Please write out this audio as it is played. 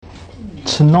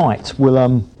tonight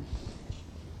will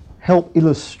help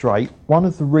illustrate one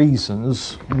of the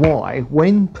reasons why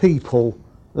when people,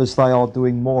 as they are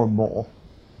doing more and more,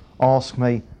 ask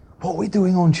me, what are we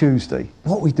doing on Tuesday?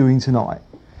 What are we doing tonight?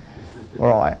 All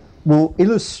right, will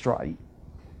illustrate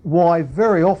why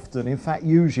very often, in fact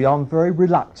usually, I'm very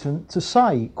reluctant to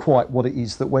say quite what it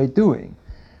is that we're doing.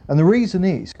 And the reason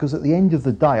is because at the end of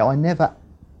the day I never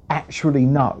actually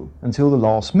know until the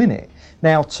last minute.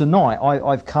 Now tonight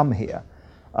I've come here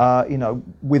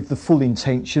with the full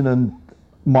intention, and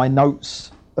my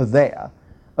notes are there,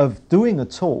 of doing a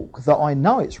talk that I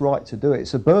know it's right to do.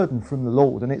 It's a burden from the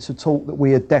Lord, and it's a talk that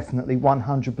we are definitely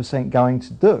 100% going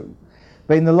to do.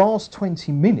 But in the last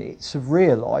 20 minutes I've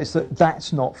realised that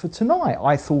that's not for tonight.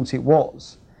 I thought it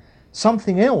was.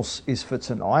 Something else is for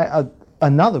tonight,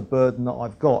 another burden that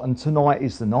I've got, and tonight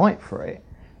is the night for it.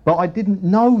 But I didn't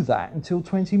know that until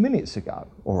 20 minutes ago,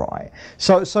 all right?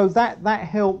 So that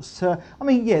helps to,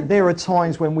 there are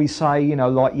times when we say,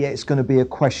 it's going to be a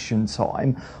question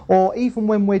time, or even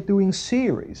when we're doing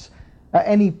series, at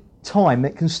any time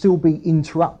it can still be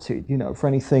interrupted, for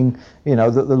anything,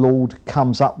 that the Lord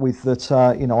comes up with that,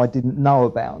 I didn't know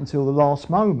about until the last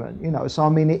moment,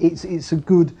 So, it's a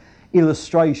good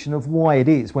illustration of why it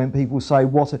is when people say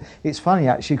it's funny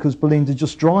actually, because Belinda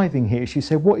just driving here, she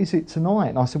said, what is it tonight?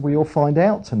 And I said, well, you'll find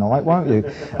out tonight, won't you?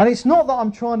 And it's not that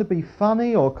I'm trying to be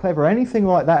funny or clever or anything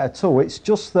like that at all. It's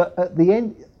just that at the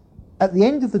end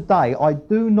of the day I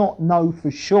do not know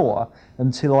for sure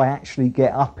until I actually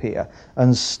get up here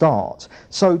and start.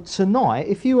 So tonight,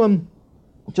 if you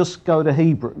just go to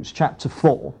Hebrews chapter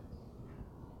 4.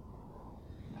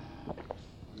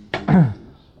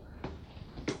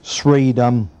 Let's read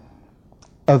a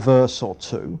verse or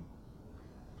two.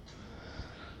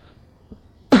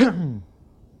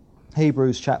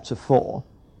 Hebrews chapter 4.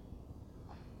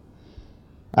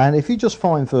 And if you just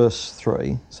find verse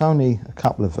 3, it's only a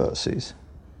couple of verses.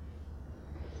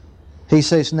 He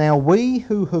says, now we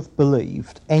who have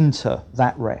believed enter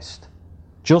that rest,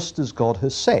 just as God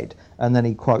has said. And then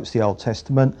he quotes the Old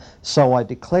Testament, so I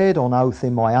declared on oath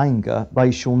in my anger,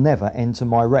 they shall never enter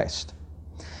my rest.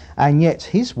 And yet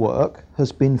his work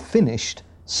has been finished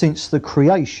since the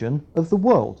creation of the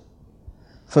world.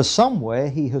 For somewhere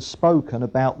he has spoken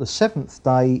about the seventh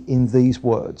day in these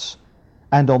words,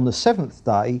 and on the seventh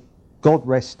day God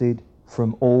rested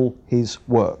from all his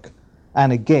work.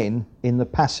 And again in the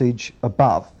passage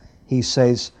above he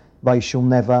says, they shall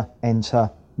never enter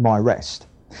my rest.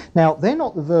 Now they're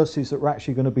not the verses that we're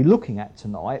actually going to be looking at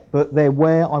tonight, but they're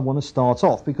where I want to start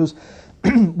off, because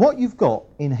what you've got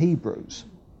in Hebrews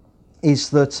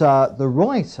is that the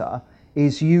writer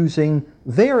is using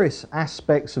various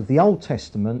aspects of the Old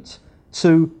Testament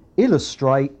to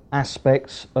illustrate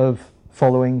aspects of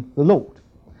following the Lord.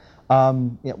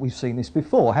 We've seen this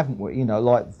before, haven't we?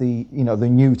 Like the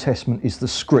New Testament is the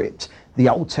script, the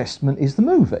Old Testament is the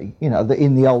movie. That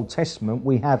in the Old Testament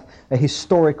we have a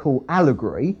historical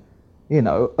allegory,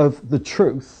 of the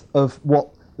truth of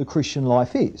what the Christian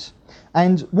life is.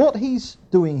 And what he's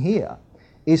doing here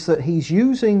is that he's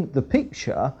using the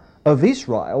picture of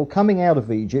Israel coming out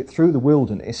of Egypt through the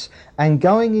wilderness and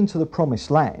going into the promised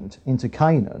land, into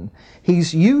Canaan.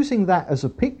 He's using that as a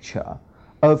picture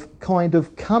of kind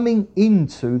of coming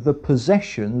into the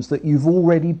possessions that you've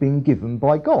already been given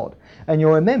by God. And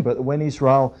you'll remember that when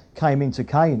Israel came into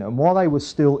Canaan, while they were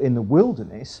still in the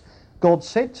wilderness, God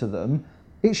said to them,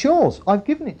 it's yours, I've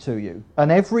given it to you.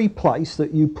 And every place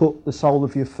that you put the sole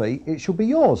of your feet, it shall be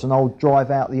yours, and I'll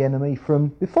drive out the enemy from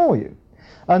before you.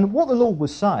 And what the Lord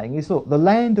was saying is, look, the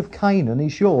land of Canaan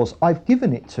is yours, I've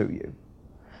given it to you.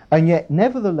 And yet,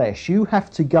 nevertheless, you have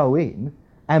to go in,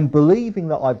 and believing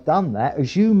that I've done that,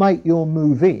 as you make your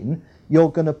move in,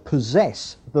 you're going to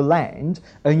possess the land,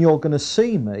 and you're going to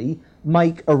see me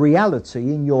make a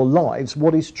reality in your lives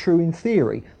what is true in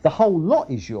theory. The whole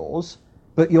lot is yours,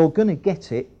 but you're going to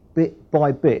get it bit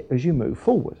by bit as you move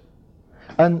forward.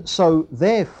 And so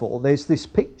therefore there's this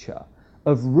picture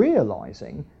of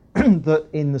realizing that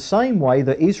in the same way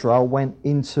that Israel went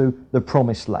into the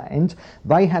promised land,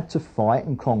 they had to fight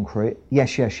and conquer it,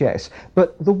 yes,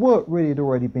 but the work really had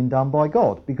already been done by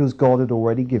God, because God had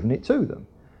already given it to them.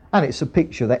 And it's a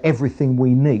picture that everything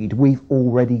we need we've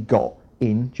already got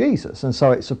in Jesus. And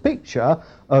so it's a picture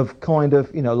of kind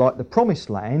of, like the promised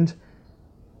land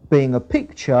being a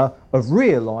picture of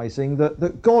realizing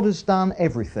that God has done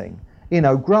everything.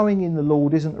 Growing in the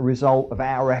Lord isn't a result of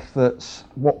our efforts,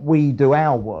 what we do,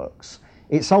 our works.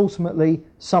 It's ultimately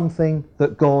something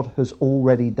that God has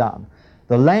already done.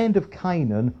 The land of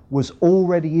Canaan was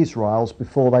already Israel's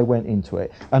before they went into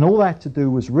it. And all they had to do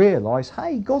was realise,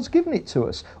 hey, God's given it to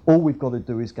us. All we've got to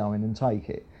do is go in and take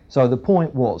it. So the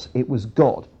point was, it was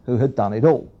God who had done it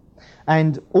all.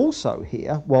 And also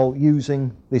here, while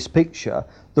using this picture,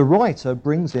 the writer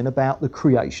brings in about the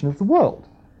creation of the world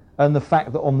and the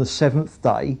fact that on the seventh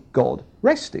day God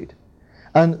rested.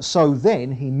 And so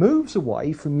then he moves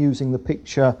away from using the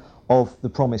picture of the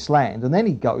promised land, and then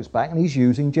he goes back and he's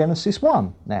using Genesis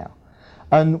 1 now.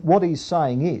 And what he's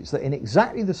saying is that in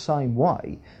exactly the same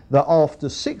way that after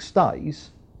 6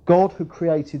 days God had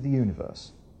created the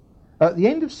universe, at the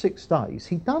end of 6 days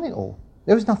he'd done it all.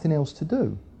 There was nothing else to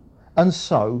do. And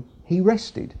so he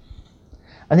rested.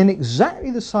 And in exactly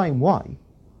the same way,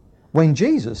 when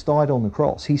Jesus died on the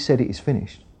cross, he said it is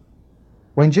finished.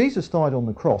 When Jesus died on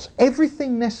the cross,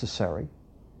 everything necessary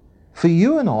for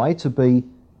you and I to be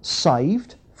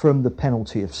saved from the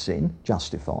penalty of sin,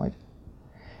 justified,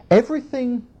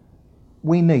 everything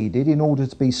we needed in order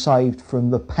to be saved from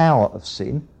the power of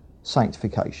sin,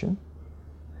 sanctification,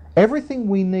 everything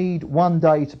we need one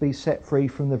day to be set free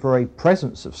from the very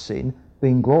presence of sin,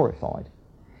 being glorified,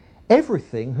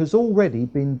 everything has already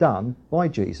been done by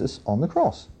Jesus on the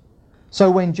cross. So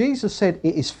when Jesus said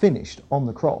it is finished on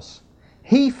the cross,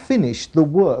 he finished the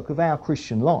work of our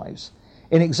Christian lives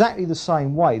in exactly the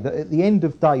same way that at the end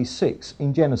of day 6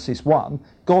 in Genesis 1,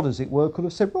 God as it were could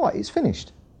have said, right, it's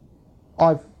finished.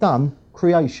 I've done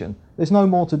creation. There's no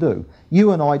more to do.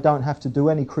 You and I don't have to do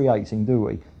any creating, do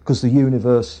we? Because the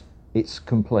universe, it's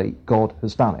complete. God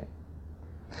has done it.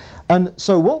 And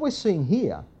so what we're seeing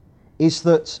here is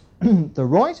that the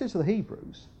writers of the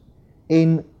Hebrews,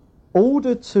 in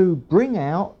order to bring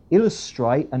out,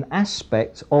 illustrate an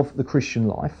aspect of the Christian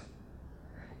life,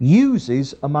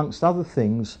 uses, amongst other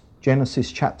things,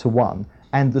 Genesis chapter 1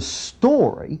 and the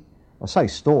story, I say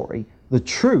story, the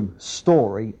true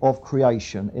story of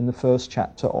creation in the first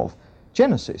chapter of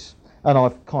Genesis. And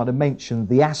I've kind of mentioned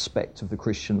the aspect of the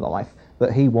Christian life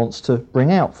that he wants to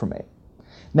bring out from it.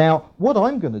 Now, what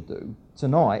I'm going to do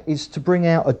tonight is to bring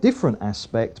out a different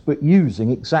aspect, but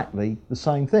using exactly the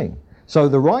same thing. So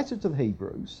the writer to the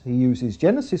Hebrews, he uses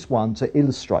Genesis 1 to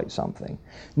illustrate something.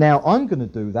 Now, I'm going to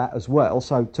do that as well,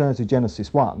 so turn to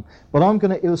Genesis 1, but I'm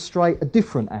going to illustrate a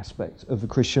different aspect of the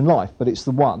Christian life, but it's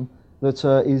the one that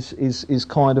is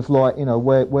kind of like, you know,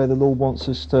 where the Lord wants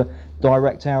us to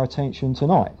direct our attention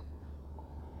tonight.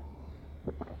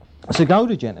 So go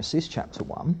to Genesis chapter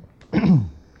 1.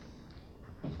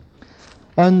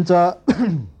 And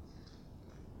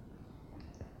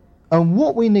and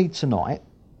what we need tonight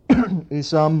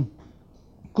is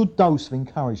good dose of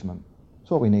encouragement.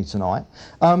 That's what we need tonight.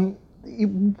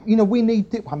 You know, we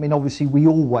need, I mean, obviously we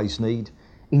always need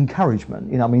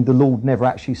encouragement. You know, I mean, the Lord never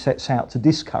actually sets out to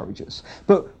discourage us.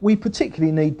 But we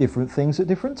particularly need different things at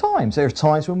different times. There are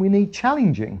times when we need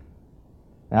challenging.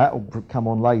 Now, that will come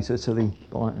on later to the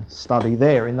study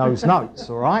there in those notes,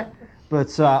 all right?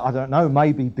 But I don't know,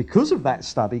 maybe because of that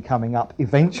study coming up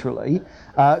eventually,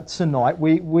 tonight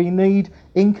we need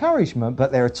encouragement.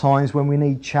 But there are times when we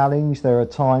need challenge, there are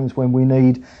times when we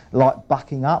need, like,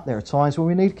 bucking up, there are times when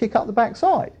we need to kick up the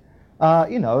backside.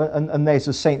 You know, and there's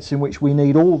a sense in which we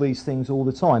need all these things all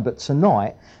the time. But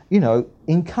tonight, you know,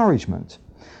 encouragement.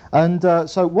 And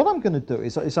so what I'm going to do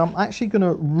is I'm actually going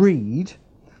to read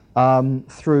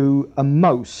through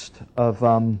most of...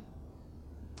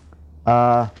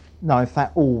 no, in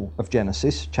fact, all of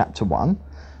Genesis, chapter 1.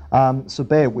 So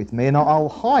bear with me, and I'll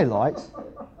highlight...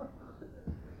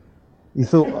 Did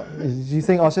you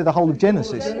think I said the whole of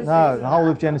Genesis? No, the whole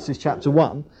of Genesis, chapter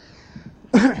 1.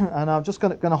 And I'm just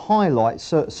going to highlight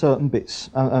certain bits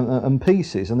and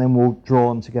pieces, and then we'll draw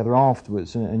them together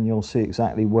afterwards, and you'll see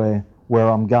exactly where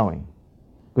I'm going.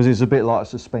 Because it's a bit like a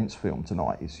suspense film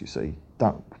tonight, as you see.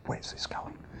 Where's this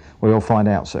going? We'll find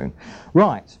out soon.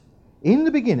 Right. In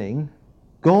the beginning,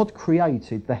 God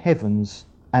created the heavens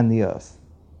and the earth.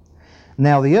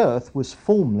 Now the earth was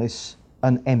formless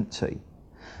and empty.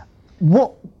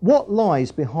 What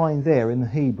lies behind there in the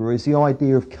Hebrew is the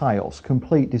idea of chaos,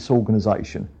 complete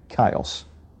disorganisation, chaos,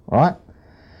 right?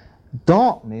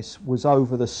 Darkness was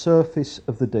over the surface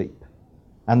of the deep,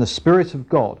 and the Spirit of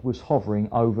God was hovering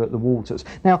over the waters.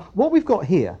 Now, what we've got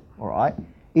here, all right,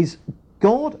 is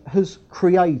God has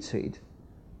created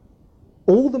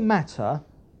all the matter,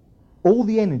 all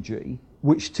the energy,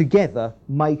 which together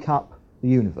make up the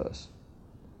universe.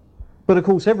 But of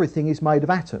course everything is made of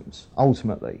atoms,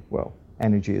 ultimately. Well,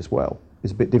 energy as well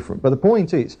is a bit different. But the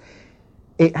point is,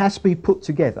 it has to be put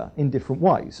together in different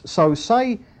ways. So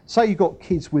say you've got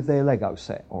kids with their Lego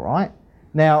set, all right?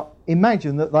 Now,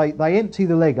 imagine that they empty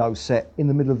the Lego set in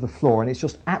the middle of the floor and it's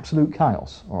just absolute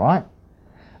chaos, all right?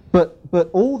 But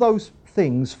all those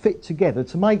things fit together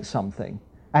to make something.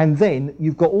 And then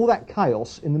you've got all that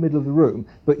chaos in the middle of the room,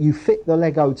 but you fit the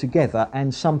Lego together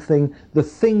and the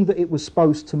thing that it was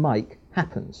supposed to make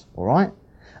happens, all right?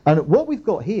 And what we've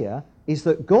got here is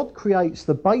that God creates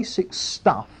the basic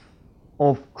stuff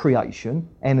of creation,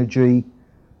 energy,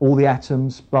 all the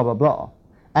atoms, blah, blah, blah.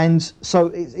 And so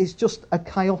it's just a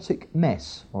chaotic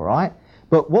mess, all right?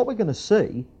 But what we're going to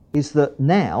see is that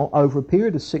now, over a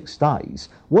period of 6 days,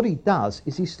 what he does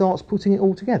is he starts putting it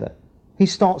all together. He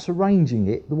starts arranging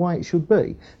it the way it should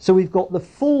be. So we've got the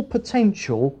full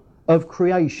potential of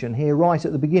creation here right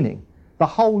at the beginning. The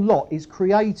whole lot is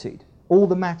created. All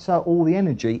the matter, all the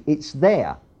energy, it's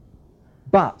there.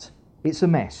 But it's a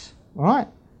mess, all right?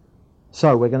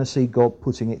 So we're going to see God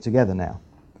putting it together now.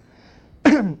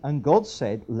 And God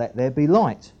said, "Let there be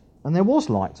light." And there was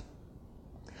light.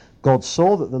 God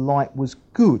saw that the light was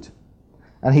good,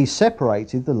 and he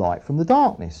separated the light from the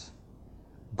darkness.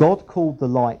 God called the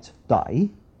light day,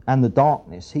 and the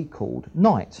darkness he called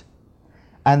night.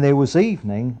 And there was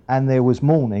evening, and there was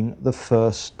morning the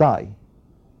first day.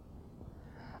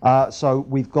 So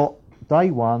we've got day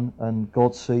 1, and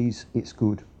God sees it's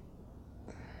good.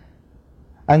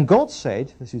 And God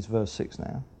said, this is verse 6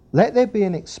 now, "Let there be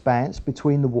an expanse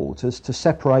between the waters to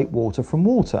separate water from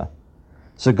water."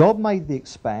 So God made the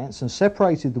expanse and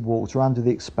separated the water under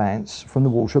the expanse from the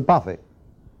water above it.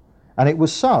 And it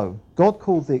was so. God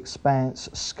called the expanse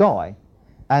sky,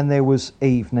 and there was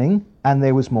evening, and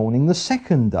there was morning the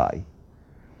second day.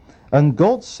 And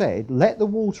God said, "Let the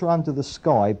water under the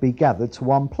sky be gathered to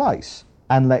one place,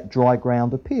 and let dry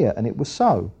ground appear." And it was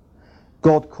so.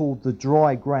 God called the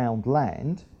dry ground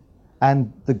land,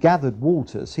 and the gathered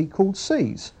waters he called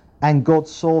seas. And God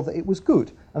saw that it was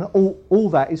good. And all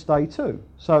that is day 2.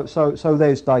 So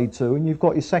there's day 2, and you've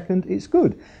got your second, it's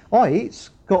good. It's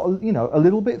got a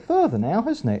little bit further now,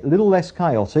 hasn't it? A little less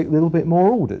chaotic, a little bit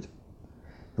more ordered.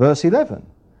 Verse 11,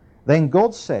 "Then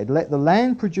God said, let the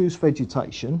land produce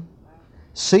vegetation,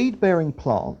 seed-bearing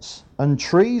plants, and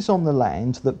trees on the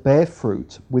land that bear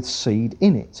fruit with seed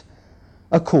in it,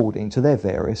 according to their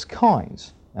various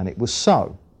kinds. And it was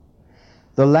so.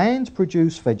 The land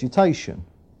produced vegetation,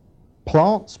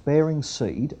 plants bearing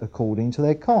seed according to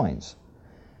their kinds,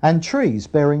 and trees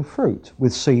bearing fruit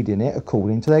with seed in it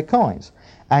according to their kinds.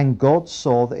 And God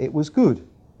saw that it was good.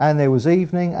 And there was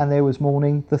evening and there was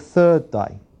morning the third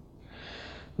day.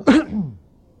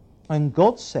 And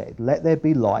God said, let there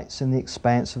be lights in the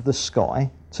expanse of the sky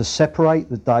to separate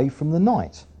the day from the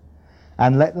night,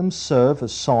 and let them serve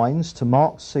as signs to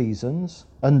mark seasons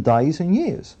and days and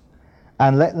years.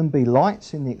 And let them be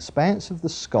lights in the expanse of the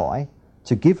sky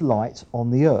to give light on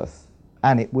the earth.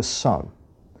 And it was so.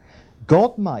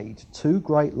 God made 2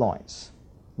 great lights,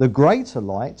 the greater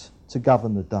light to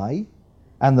govern the day,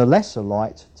 and the lesser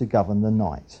light to govern the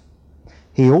night.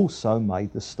 He also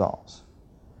made the stars.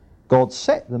 God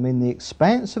set them in the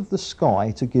expanse of the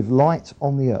sky to give light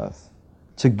on the earth,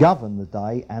 to govern the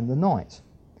day and the night,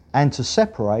 and to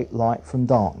separate light from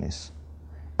darkness.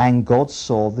 And God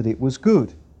saw that it was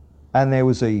good. And there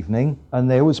was evening, and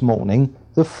there was morning,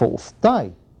 the 4th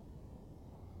day.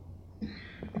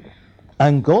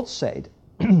 And God said,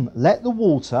 let the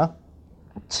water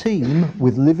teem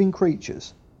with living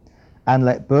creatures, and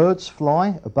let birds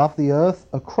fly above the earth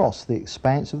across the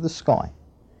expanse of the sky.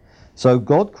 So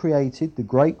God created the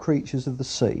great creatures of the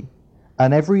sea,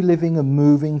 and every living and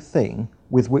moving thing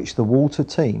with which the water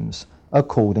teems,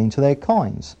 according to their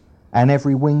kinds, and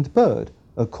every winged bird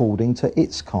according to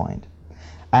its kind.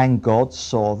 And God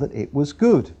saw that it was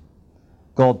good.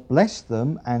 God blessed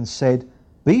them and said,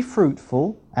 be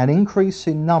fruitful and increase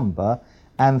in number,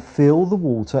 and fill the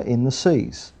water in the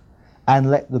seas, and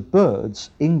let the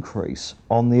birds increase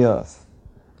on the earth.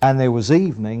 And there was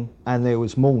evening and there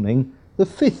was morning the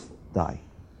 5th day.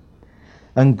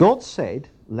 And God said,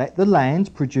 let the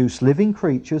land produce living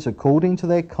creatures according to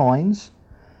their kinds,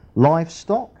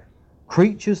 livestock,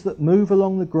 creatures that move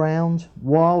along the ground,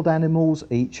 wild animals,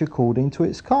 each according to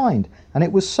its kind. And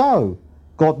it was so.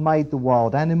 God made the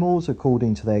wild animals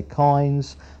according to their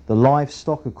kinds, the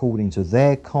livestock according to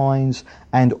their kinds,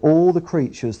 and all the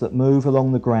creatures that move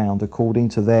along the ground according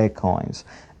to their kinds.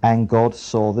 And God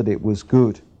saw that it was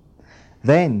good.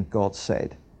 Then God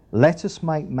said, let us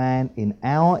make man in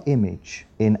our image,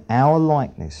 in our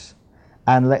likeness,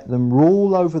 and let them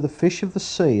rule over the fish of the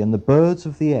sea and the birds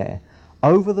of the air,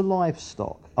 over the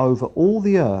livestock, over all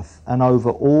the earth, and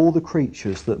over all the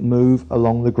creatures that move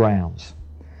along the grounds.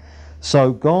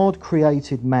 So God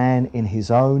created man in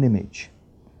his own image.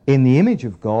 In the image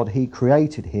of God he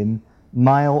created him,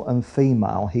 male and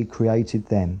female he created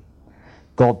them.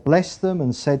 God blessed them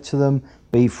and said to them,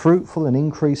 be fruitful and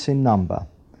increase in number.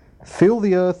 Fill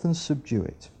the earth and subdue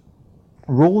it.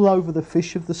 rule over the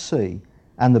fish of the sea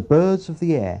and the birds of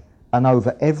the air and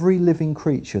over every living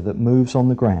creature that moves on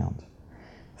the ground.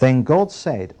 Then God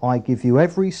said, I give you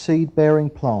every seed-bearing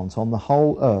plant on the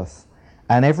whole earth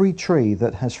and every tree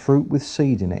that has fruit with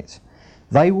seed in it.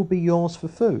 They will be yours for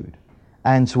food.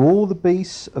 And to all the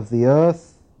beasts of the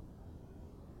earth,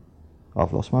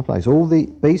 I've lost my place, all the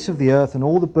beasts of the earth and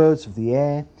all the birds of the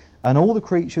air and all the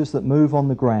creatures that move on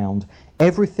the ground,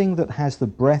 everything that has the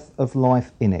breath of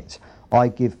life in it, I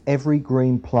give every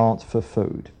green plant for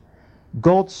food.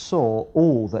 God saw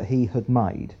all that he had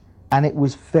made, and it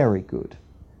was very good.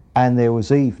 And there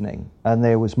was evening, and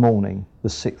there was morning, the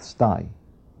sixth day.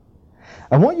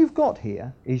 And what you've got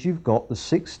here is you've got the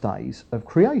 6 days of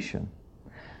creation.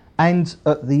 And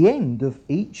at the end of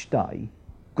each day,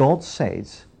 God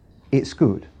says, it's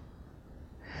good.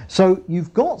 So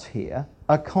you've got here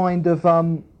a kind of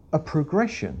a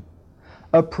progression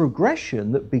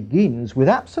that begins with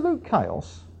absolute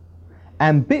chaos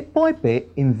and bit by bit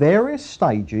in various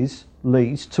stages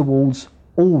leads towards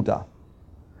order.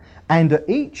 And at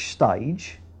each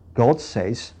stage, God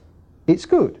says, it's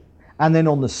good. And then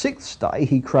on the 6th day,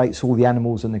 he creates all the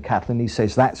animals and the cattle and he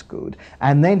says, that's good.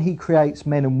 And then he creates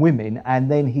men and women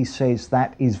and then he says,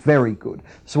 that is very good.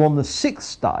 So on the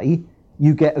 6th day,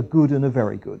 you get a good and a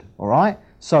very good, all right?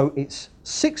 So it's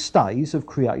 6 days of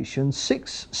creation,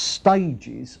 6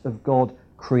 stages of God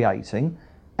creating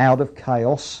out of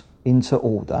chaos into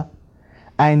order.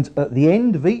 And at the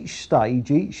end of each stage,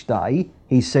 each day,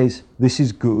 he says, this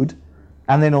is good.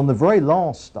 And then on the very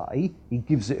last day, he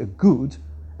gives it a good.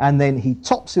 And then he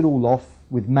tops it all off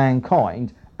with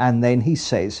mankind. And then he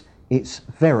says, it's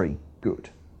very good.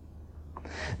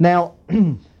 Now,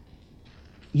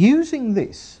 using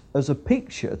this as a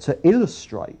picture to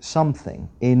illustrate something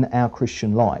in our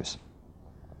Christian lives,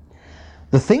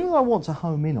 the thing that I want to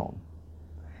home in on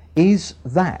is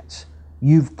that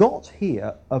you've got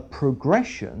here a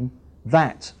progression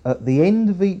that at the end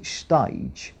of each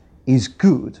stage is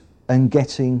good and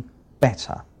getting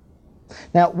better.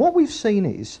 Now, what we've seen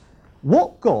is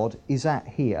what God is at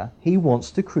here. He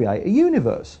wants to create a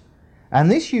universe. And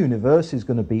this universe is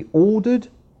going to be ordered.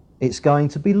 It's going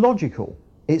to be logical.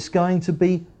 It's going to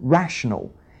be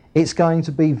rational. It's going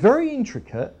to be very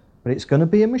intricate, but it's going to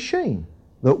be a machine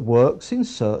that works in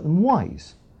certain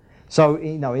ways. So,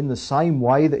 in the same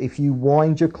way that if you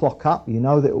wind your clock up, you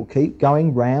know that it will keep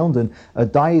going round, and a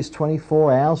day is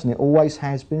 24 hours, and it always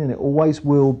has been, and it always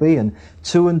will be, and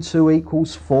 2 and 2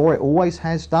 equals 4, it always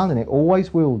has done, and it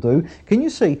always will do. Can you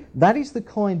see? That is the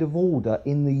kind of order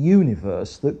in the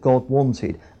universe that God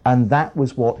wanted, and that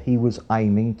was what he was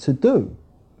aiming to do.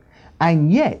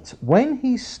 And yet, when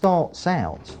he starts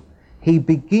out, he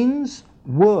begins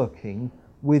working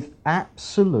with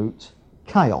absolute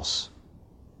chaos.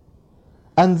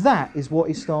 And that is what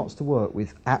he starts to work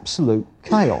with, absolute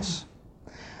chaos.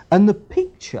 And the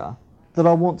picture that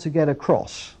I want to get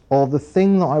across, or the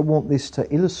thing that I want this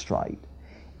to illustrate,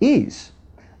 is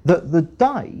that the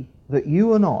day that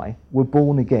you and I were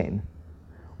born again,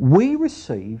 we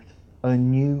received a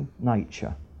new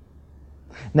nature.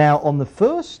 Now, on the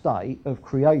first day of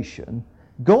creation,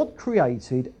 God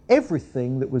created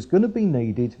everything that was going to be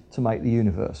needed to make the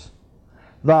universe.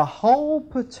 The whole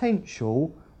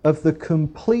potential of the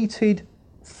completed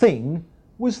thing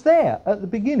was there at the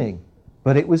beginning,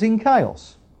 but it was in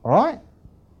chaos, all right?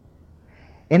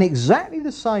 In exactly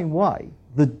the same way,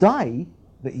 the day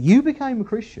that you became a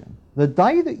Christian, the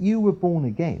day that you were born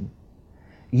again,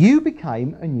 you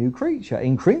became a new creature.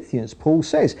 In Corinthians, Paul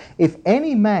says, if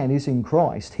any man is in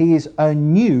Christ, he is a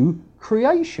new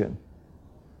creation.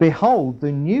 Behold,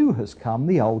 the new has come,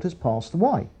 the old has passed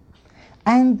away.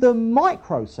 And the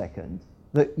microsecond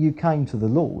that you came to the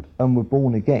Lord and were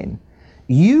born again,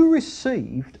 you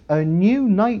received a new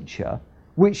nature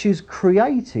which is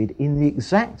created in the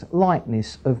exact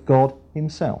likeness of God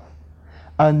himself.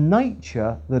 A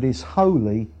nature that is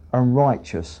holy and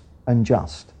righteous and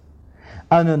just.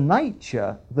 And a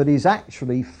nature that is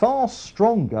actually far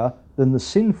stronger than the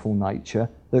sinful nature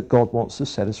that God wants to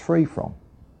set us free from.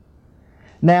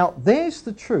 Now, there's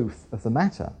the truth of the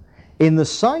matter. In the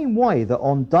same way that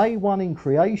on day one in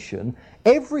creation,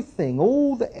 everything,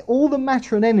 all the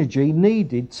matter and energy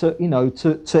needed to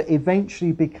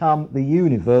eventually become the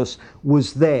universe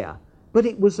was there. But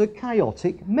it was a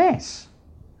chaotic mess.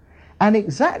 And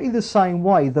exactly the same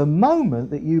way, the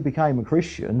moment that you became a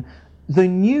Christian, the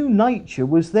new nature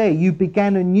was there. You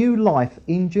began a new life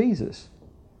in Jesus.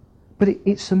 But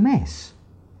it's a mess.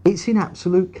 It's in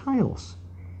absolute chaos.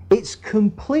 It's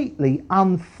completely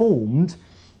unformed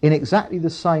in exactly the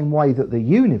same way that the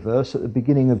universe at the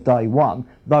beginning of day one,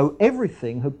 though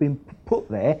everything had been put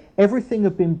there, everything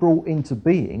had been brought into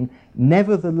being,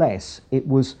 nevertheless it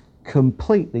was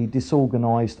completely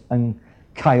disorganized and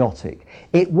chaotic.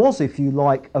 It was, if you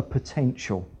like, a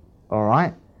potential, all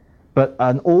right? But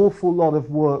an awful lot of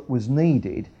work was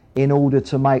needed in order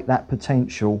to make that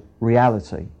potential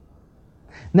reality.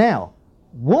 Now,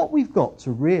 what we've got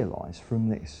to realize from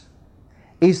this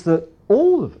is that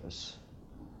all of us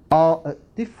are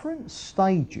at different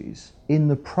stages in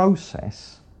the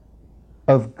process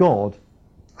of God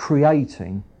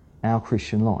creating our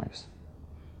Christian lives.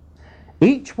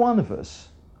 Each one of us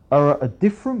are at a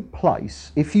different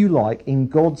place, if you like, in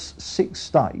God's 6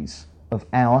 days of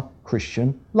our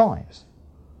Christian lives.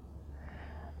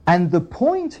 And the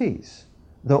point is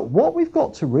that what we've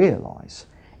got to realise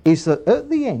is that at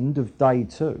the end of day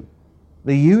 2,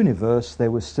 the universe,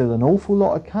 there was still an awful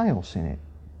lot of chaos in it.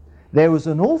 There was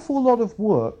an awful lot of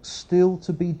work still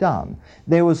to be done.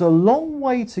 There was a long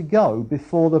way to go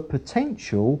before the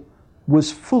potential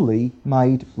was fully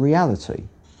made reality.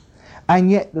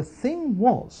 And yet the thing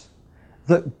was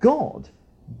that God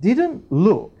didn't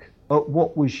look at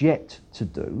what was yet to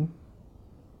do.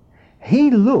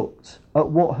 He looked at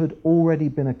what had already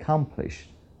been accomplished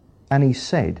and he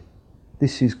said,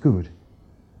 this is good.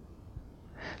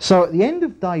 So at the end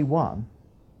of day 1,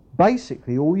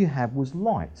 basically all you had was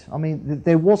light. I mean,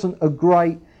 there wasn't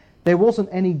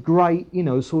any great,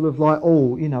 sort of like,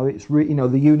 it's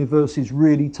the universe is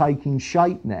really taking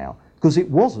shape now, because it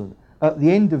wasn't. At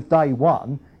the end of day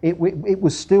 1, it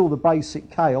was still the basic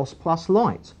chaos plus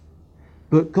light.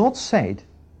 But God said,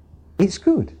 it's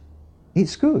good.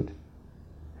 It's good.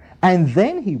 And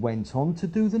then he went on to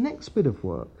do the next bit of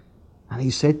work. And he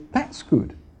said, that's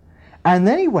good. And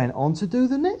then he went on to do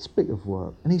the next bit of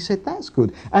work. And he said, that's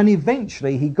good. And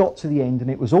eventually he got to the end and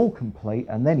it was all complete.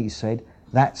 And then he said,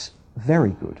 that's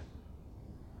very good.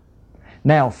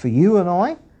 Now, for you and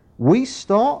I, we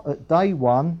start at day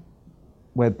 1.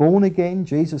 We're born again.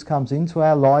 Jesus comes into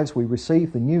our lives. We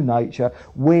receive the new nature.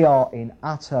 We are in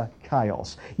utter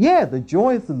chaos. Yeah, the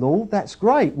joy of the Lord, that's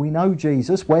great. We know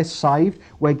Jesus. We're saved.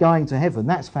 We're going to heaven.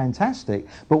 That's fantastic.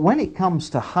 But when it comes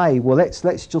to, hey, well,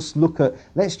 let's just look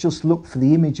for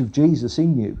the image of Jesus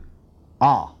in you.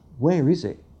 Where is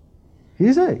it?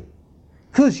 Is he?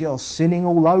 Because you're sinning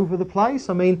all over the place.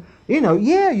 I mean,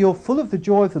 you're full of the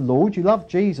joy of the Lord. You love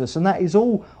Jesus, and that is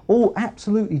all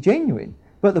absolutely genuine.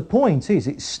 But the point is,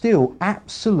 it's still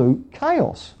absolute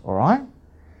chaos, all right?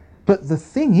 But the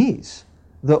thing is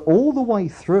that all the way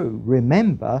through,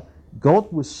 remember,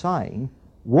 God was saying,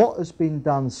 what has been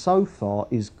done so far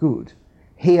is good.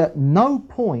 He at no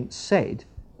point said,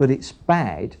 but it's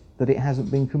bad that it hasn't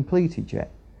been completed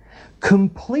yet.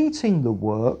 Completing the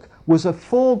work was a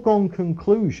foregone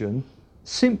conclusion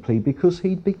simply because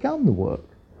he'd begun the work.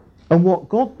 And what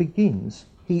God begins,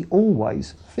 he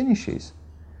always finishes.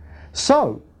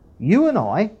 So, you and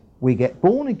I, we get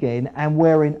born again and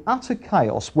we're in utter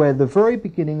chaos. We're the very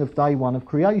beginning of day 1 of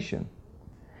creation.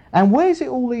 And where's it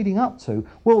all leading up to?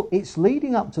 Well, it's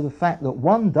leading up to the fact that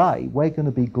one day we're going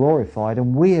to be glorified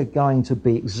and we are going to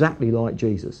be exactly like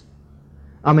Jesus.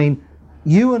 I mean,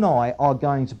 you and I are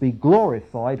going to be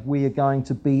glorified. We are going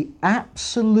to be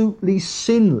absolutely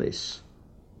sinless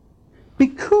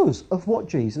because of what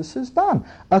Jesus has done.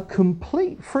 A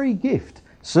complete free gift.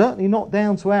 Certainly not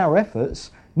down to our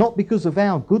efforts, not because of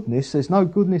our goodness, there's no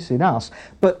goodness in us,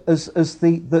 but as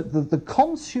the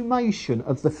consummation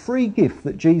of the free gift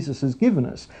that Jesus has given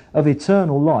us of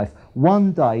eternal life.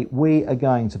 One day we are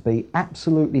going to be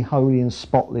absolutely holy and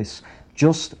spotless,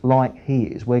 just like he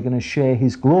is. We're going to share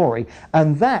his glory,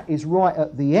 and that is right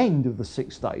at the end of the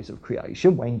 6 days of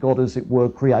creation, when God, as it were,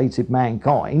 created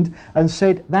mankind and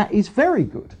said, that is very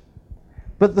good.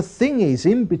 But the thing is,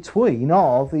 in between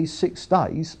are these 6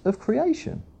 days of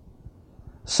creation.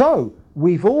 So,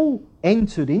 we've all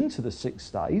entered into the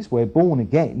 6 days, we're born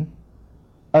again,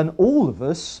 and all of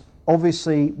us,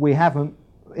 obviously, we haven't,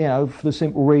 for the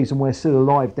simple reason we're still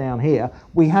alive down here,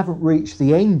 we haven't reached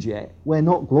the end yet, we're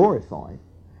not glorified.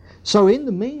 So in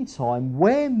the meantime,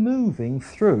 we're moving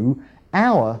through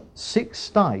our 6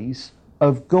 days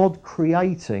of God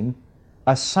creating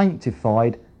a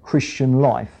sanctified Christian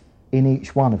life in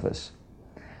each one of us.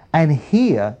 And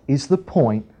here is the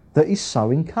point that is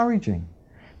so encouraging,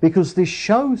 because this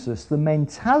shows us the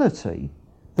mentality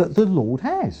that the Lord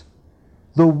has,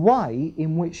 the way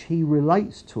in which he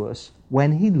relates to us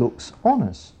when he looks on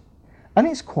us. And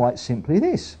it's quite simply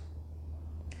this: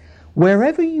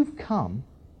 wherever you've come,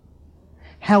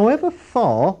 however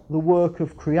far the work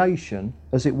of creation,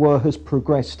 as it were, has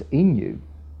progressed in you,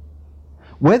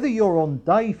 Whether you're on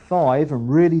day 5 and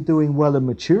really doing well and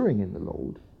maturing in the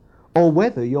Lord, or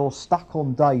whether you're stuck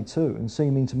on day 2 and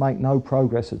seeming to make no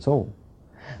progress at all.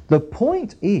 The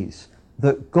point is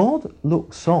that God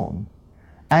looks on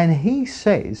and he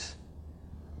says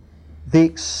the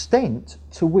extent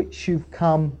to which you've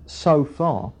come so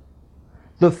far,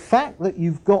 the fact that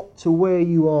you've got to where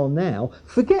you are now,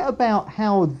 forget about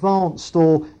how advanced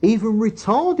or even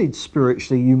retarded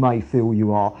spiritually you may feel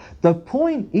you are. The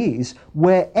point is,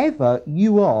 wherever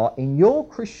you are in your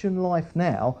Christian life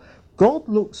now, God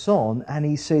looks on and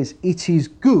he says, it is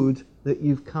good that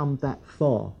you've come that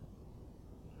far.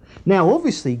 Now,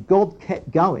 obviously, God kept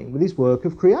going with his work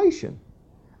of creation.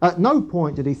 At no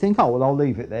point did he think, oh, well, I'll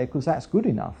leave it there because that's good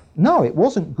enough. No, it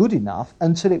wasn't good enough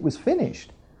until it was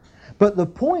finished. But the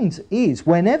point is,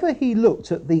 whenever he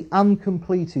looked at the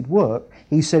uncompleted work,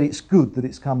 he said it's good that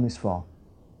it's come this far.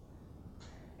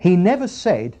 He never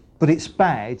said, but it's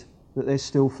bad that there's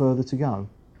still further to go.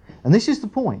 And this is the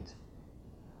point.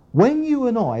 When you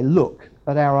and I look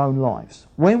at our own lives,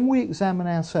 when we examine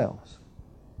ourselves,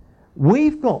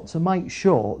 we've got to make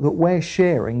sure that we're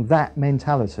sharing that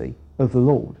mentality of the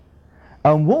Lord.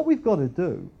 And what we've got to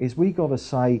do is we've got to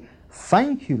say,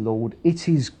 thank you, Lord, it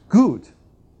is good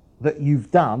that you've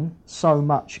done so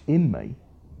much in me.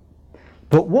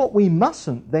 But what we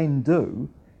mustn't then do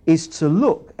is to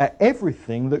look at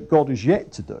everything that God has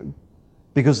yet to do,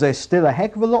 because there's still a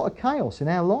heck of a lot of chaos in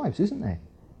our lives, isn't there?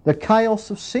 The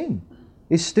chaos of sin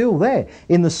is still there,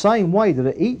 in the same way that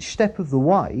at each step of the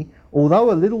way, although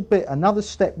another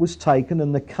step was taken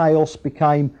and the chaos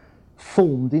became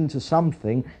formed into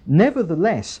something,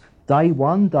 nevertheless, day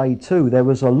 1, day 2, there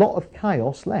was a lot of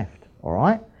chaos left, all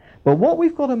right? But what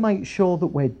we've got to make sure that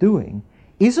we're doing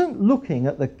isn't looking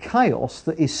at the chaos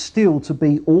that is still to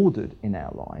be ordered in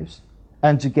our lives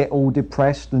and to get all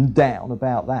depressed and down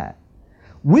about that.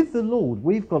 With the Lord,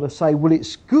 we've got to say, well,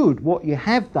 it's good what you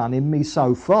have done in me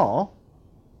so far.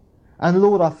 And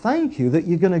Lord, I thank you that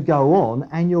you're going to go on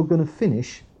and you're going to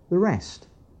finish the rest.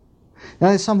 Now,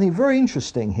 there's something very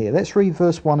interesting here. Let's read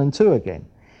verse 1 and 2 again.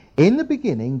 In the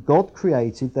beginning, God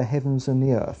created the heavens and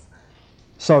the earth.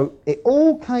 So it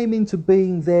all came into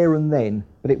being there and then,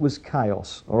 but it was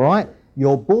chaos, all right?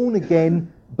 You're born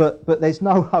again, but there's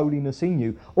no holiness in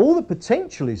you. All the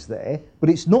potential is there,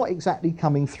 but it's not exactly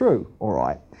coming through, all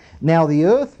right? Now the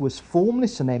earth was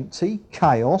formless and empty,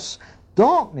 chaos,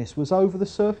 darkness was over the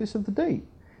surface of the deep.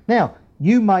 Now,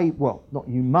 you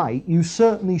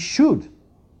certainly should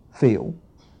feel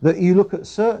that you look at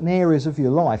certain areas of your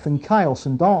life and chaos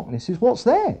and darkness is what's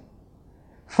there.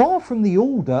 Far from the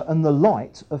order and the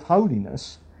light of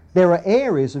holiness, there are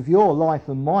areas of your life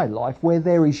and my life where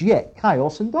there is yet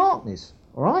chaos and darkness,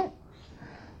 all right?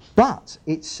 But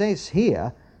it says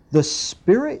here, the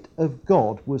Spirit of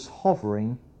God was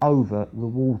hovering over the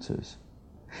waters.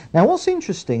 Now what's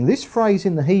interesting, this phrase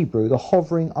in the Hebrew, the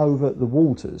hovering over the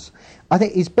waters, I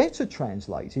think is better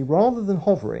translated, rather than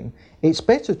hovering, it's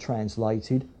better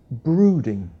translated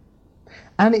brooding.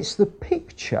 And it's the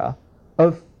picture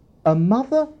of a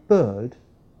mother bird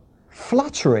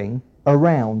fluttering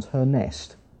around her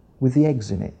nest with the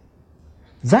eggs in it.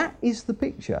 That is the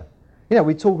picture. You know,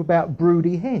 we talk about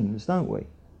broody hens, don't we?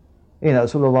 You know,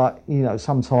 sort of like, you know,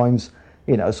 sometimes,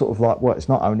 you know, sort of like, well, it's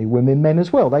not only women, men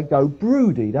as well. They go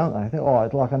broody, don't they? They think, oh,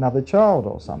 I'd like another child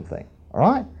or something, all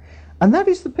right? And that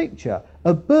is the picture.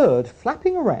 A bird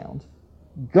flapping around,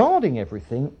 guarding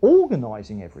everything,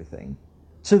 organising everything,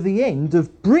 to the end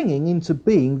of bringing into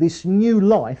being this new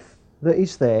life that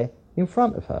is there in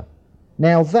front of her.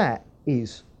 Now that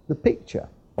is the picture,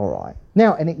 all right?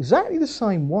 Now, in exactly the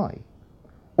same way,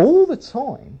 all the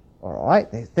time, all right,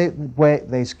 where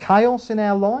there's chaos in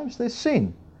our lives, there's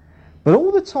sin. But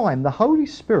all the time, the Holy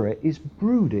Spirit is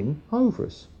brooding over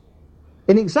us.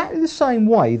 In exactly the same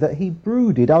way that he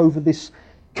brooded over this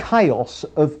chaos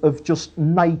of just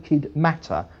naked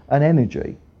matter and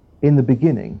energy in the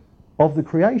beginning of the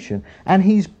creation. And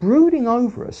he's brooding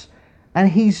over us. And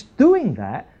he's doing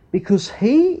that because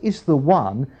he is the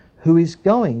one who is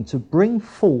going to bring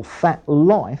forth that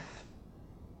life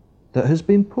that has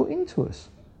been put into us.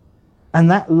 And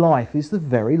that life is the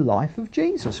very life of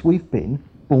Jesus. We've been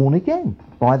born again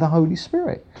by the Holy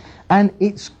Spirit. And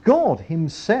it's God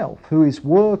himself who is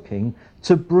working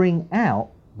to bring out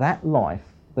that life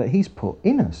that he's put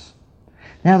in us.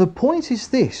 Now the point is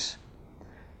this.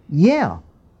 Yeah,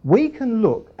 we can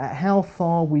look at how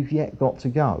far we've yet got to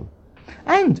go.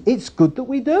 And it's good that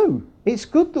we do. It's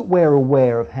good that we're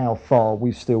aware of how far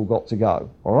we've still got to go.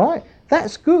 All right?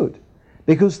 That's good.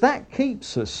 Because that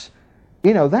keeps us,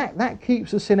 you know, that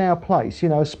keeps us in our place, you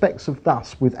know, specks of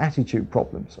dust with attitude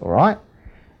problems. All right?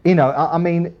 I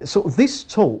mean, sort of this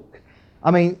talk,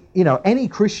 I mean, any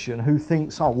Christian who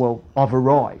thinks, oh, well, I've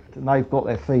arrived and they've got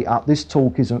their feet up, this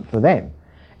talk isn't for them.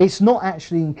 It's not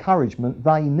actually encouragement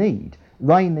they need.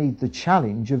 They need the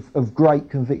challenge of great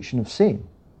conviction of sin.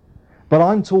 But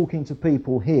I'm talking to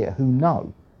people here who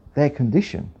know their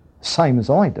condition, same as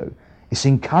I do. It's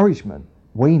encouragement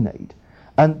we need.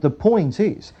 And the point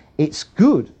is, it's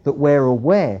good that we're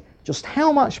aware just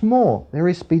how much more there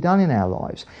is to be done in our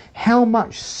lives, how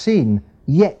much sin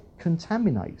yet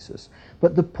contaminates us.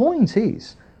 But the point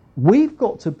is, we've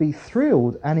got to be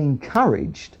thrilled and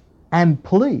encouraged and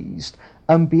pleased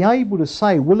and be able to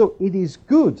say, well, look, it is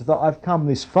good that I've come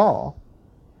this far,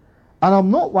 and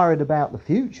I'm not worried about the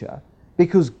future,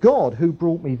 because God, who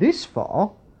brought me this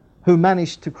far, who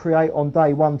managed to create on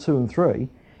day 1, 2 and 3,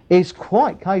 is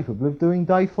quite capable of doing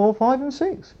day 4, 5 and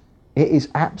 6. It is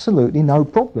absolutely no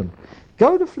problem.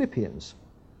 Go to Philippians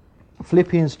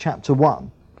chapter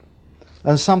 1,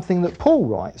 and something that Paul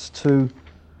writes to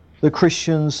the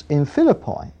Christians in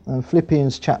Philippi.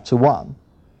 Philippians chapter 1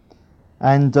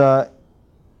 and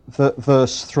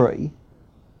verse 3.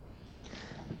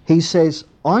 He says,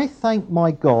 I thank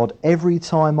my God every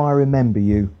time I remember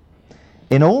you.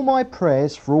 In all my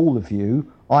prayers for all of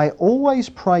you, I always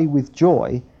pray with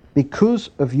joy because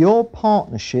of your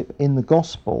partnership in the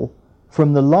gospel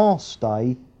from the last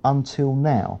day until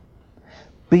now,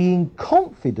 being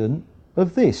confident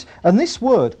of this. And this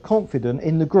word confident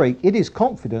in the Greek, it is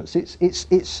confidence,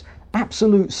 it's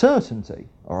absolute certainty,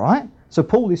 all right? So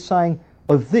Paul is saying,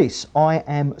 of this I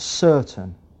am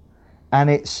certain, and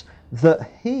it's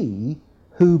that he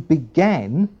who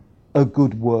began a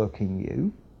good work in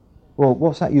you, well,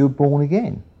 what's that? You were born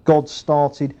again. God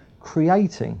started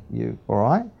creating you, all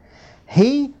right?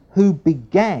 He who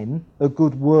began a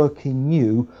good work in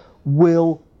you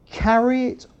will carry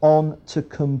it on to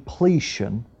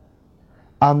completion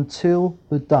until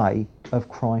the day of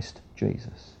Christ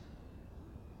Jesus.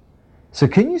 So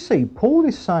can you see, Paul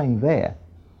is saying there,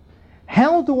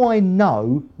 how do I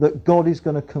know that God is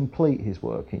going to complete his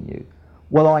work in you?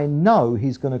 Well, I know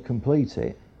he's going to complete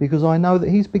it because I know that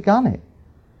he's begun it.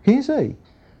 Can you see?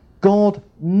 God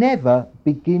never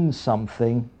begins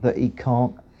something that he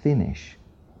can't finish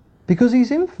because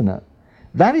he's infinite.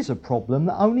 That is a problem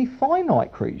that only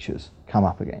finite creatures come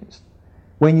up against.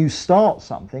 When you start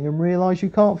something and realise you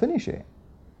can't finish it.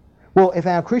 Well, if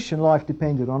our Christian life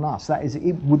depended on us, that is,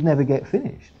 it would never get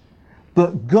finished.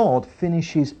 But God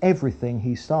finishes everything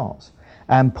he starts.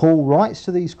 And Paul writes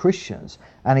to these Christians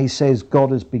and he says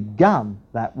God has begun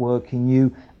that work in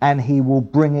you and he will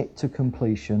bring it to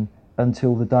completion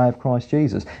until the day of Christ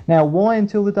Jesus. Now, why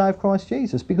until the day of Christ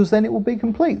Jesus? Because then it will be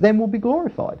complete. Then we'll be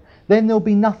glorified. Then there'll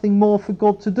be nothing more for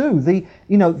God to do.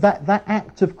 That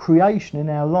act of creation in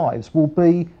our lives will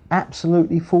be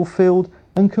absolutely fulfilled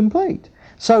and complete.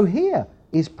 So here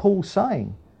is Paul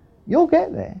saying, you'll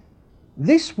get there.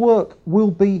 This work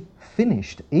will be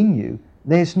finished in you.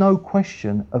 There's no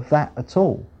question of that at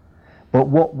all. But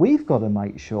what we've got to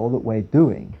make sure that we're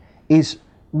doing is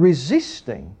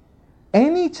resisting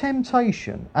any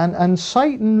temptation, and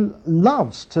Satan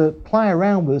loves to play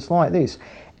around with us like this,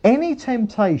 any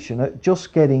temptation at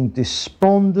just getting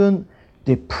despondent,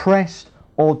 depressed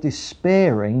or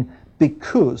despairing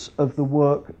because of the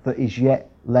work that is yet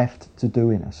left to do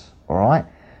in us, all right?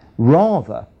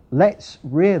 Rather, let's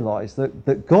realise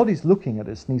that God is looking at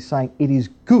us and he's saying it is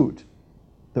good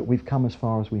that we've come as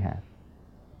far as we have.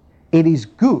 It is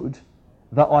good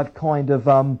that I've kind of,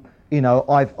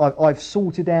 I've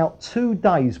sorted out 2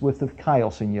 days worth of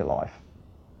chaos in your life.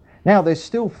 Now there's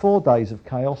still 4 days of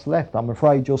chaos left. I'm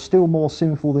afraid you're still more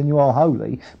sinful than you are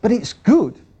holy, but it's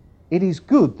good. It is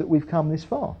good that we've come this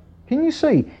far. Can you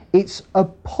see? It's a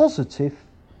positive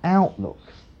outlook.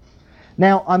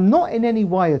 Now, I'm not in any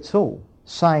way at all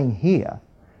saying here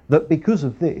that because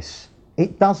of this,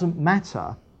 it doesn't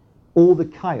matter all the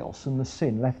chaos and the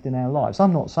sin left in our lives.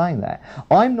 I'm not saying that.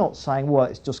 I'm not saying, well,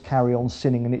 it's just carry on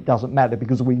sinning and it doesn't matter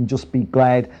because we can just be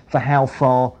glad for how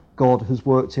far God has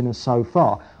worked in us so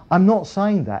far. I'm not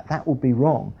saying that. That would be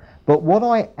wrong. But what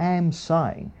I am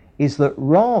saying is that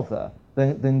rather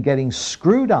than getting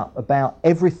screwed up about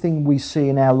everything we see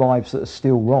in our lives that are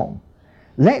still wrong,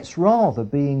 let's rather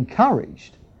be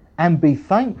encouraged and be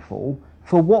thankful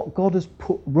for what God has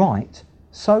put right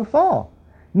so far,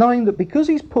 knowing that because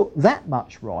he's put that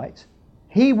much right,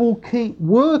 he will keep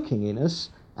working in us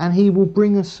and he will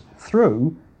bring us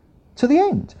through to the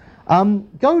end.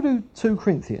 Go to 2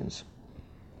 Corinthians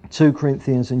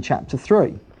in chapter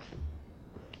 3.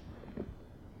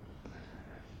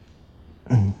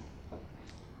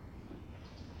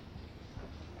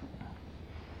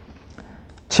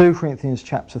 2 Corinthians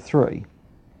chapter 3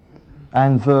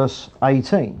 and verse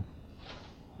 18.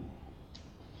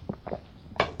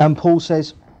 And Paul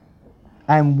says,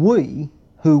 "And we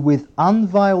who with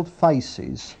unveiled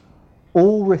faces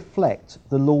all reflect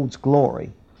the Lord's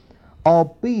glory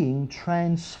are being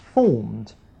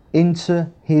transformed into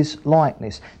his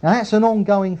likeness." Now that's an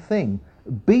ongoing thing,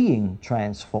 being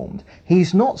transformed.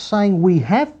 He's not saying we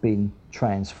have been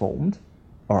transformed.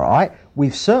 All right,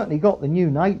 we've certainly got the new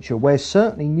nature. We're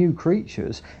certainly new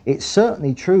creatures. It's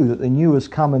certainly true that the new has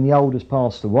come and the old has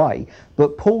passed away.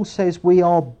 But Paul says we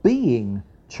are being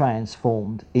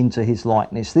transformed into his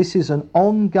likeness. This is an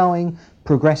ongoing,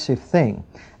 progressive thing.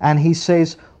 And he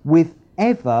says, with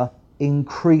ever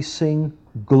increasing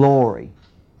glory.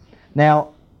 Now,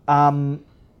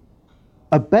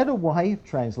 a better way of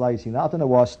translating that, I don't know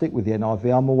why I stick with the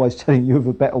NIV, I'm always telling you of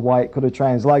a better way it could have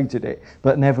translated it,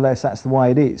 but nevertheless that's the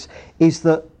way it is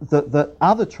that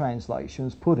other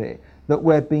translations put it that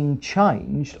we're being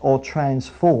changed or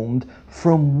transformed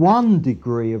from one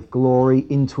degree of glory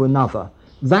into another.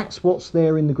 That's what's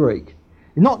there in the Greek.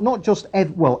 Not just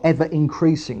ever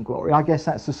increasing glory. I guess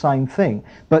that's the same thing.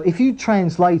 But if you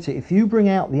translate it, if you bring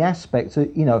out the aspect,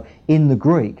 in the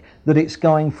Greek, that it's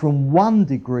going from one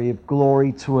degree of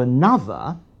glory to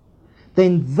another,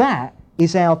 then that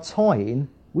is our tie-in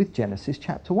with Genesis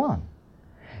chapter 1.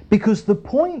 Because the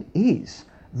point is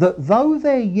that though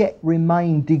there yet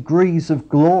remain degrees of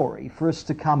glory for us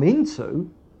to come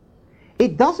into,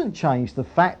 it doesn't change the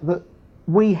fact that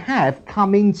we have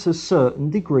come into certain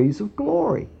degrees of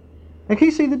glory. Now, can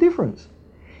you see the difference?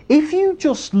 If you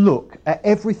just look at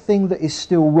everything that is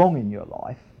still wrong in your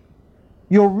life,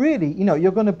 you're really,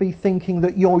 you're going to be thinking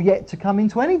that you're yet to come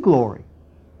into any glory.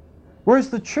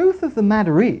 Whereas the truth of the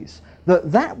matter is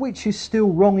that which is still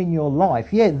wrong in your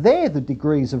life, they're the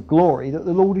degrees of glory that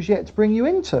the Lord is yet to bring you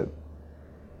into.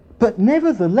 But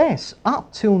nevertheless,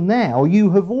 up till now, you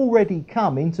have already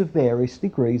come into various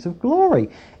degrees of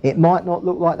glory. It might not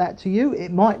look like that to you,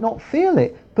 it might not feel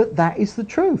it, but that is the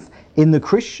truth. In the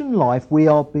Christian life, we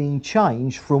are being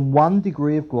changed from one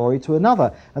degree of glory to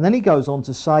another. And then he goes on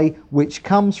to say, which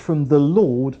comes from the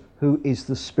Lord who is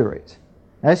the Spirit.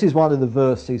 Now, this is one of the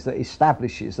verses that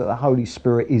establishes that the Holy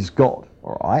Spirit is God,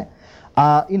 all right?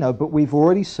 But we've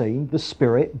already seen the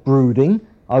Spirit brooding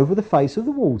over the face of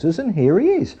the waters, and here he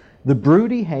is. The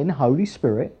broody hen, Holy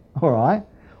Spirit, all right,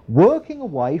 working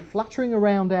away, fluttering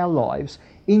around our lives,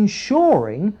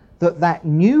 ensuring that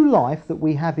new life that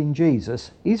we have in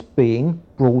Jesus is being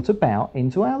brought about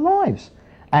into our lives.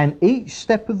 And each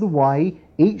step of the way,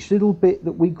 each little bit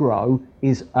that we grow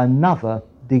is another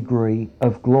degree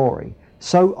of glory.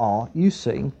 So are you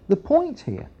seeing the point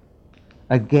here?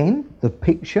 Again, the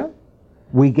picture,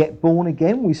 we get born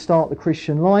again, we start the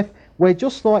Christian life, we're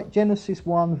just like Genesis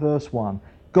 1 verse 1.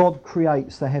 God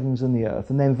creates the heavens and the earth.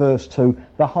 And then verse 2,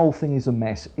 the whole thing is a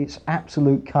mess. It's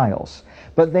absolute chaos.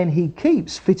 But then he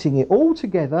keeps fitting it all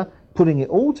together, putting it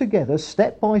all together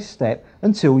step by step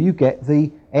until you get the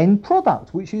end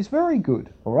product, which is very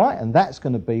good. All right? And that's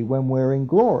going to be when we're in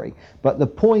glory. But the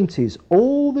point is,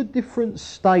 all the different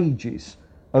stages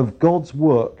of God's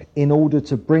work in order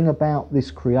to bring about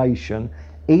this creation,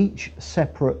 each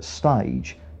separate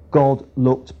stage, God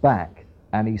looked back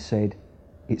and he said,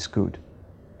 it's good.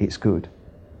 It's good.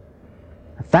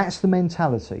 That's the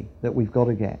mentality that we've got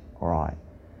to get, all right?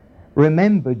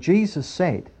 Remember, Jesus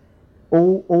said,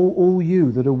 all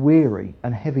you that are weary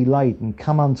and heavy laden,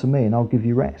 come unto me and I'll give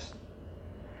you rest.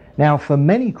 Now, for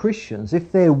many Christians,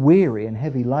 if they're weary and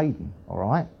heavy laden, all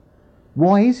right,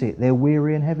 why is it they're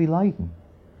weary and heavy laden?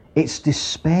 It's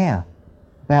despair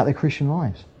about their Christian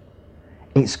lives.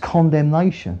 It's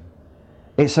condemnation.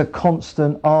 It's a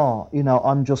constant,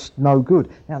 I'm just no good.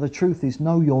 Now the truth is,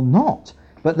 no, you're not.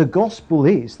 But the gospel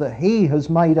is that he has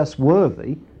made us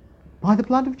worthy by the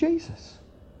blood of Jesus.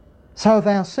 So of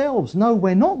ourselves, no,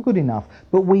 we're not good enough,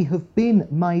 but we have been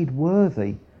made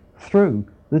worthy through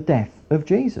the death of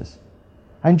Jesus.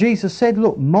 And Jesus said,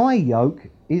 look, my yoke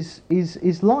is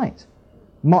light.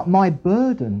 My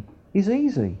burden is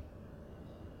easy.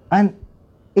 And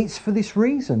it's for this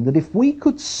reason that if we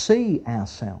could see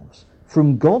ourselves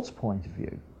from God's point of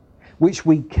view, which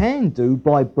we can do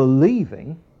by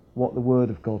believing what the Word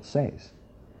of God says,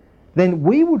 then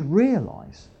we would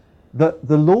realise that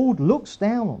the Lord looks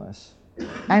down on us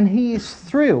and he is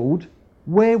thrilled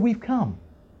where we've come.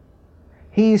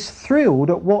 He is thrilled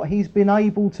at what he's been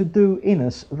able to do in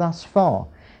us thus far.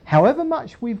 However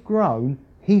much we've grown,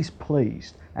 he's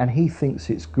pleased and he thinks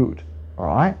it's good. All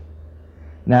right?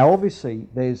 Now obviously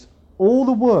there's all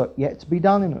the work yet to be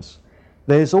done in us.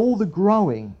 There's all the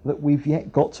growing that we've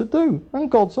yet got to do, and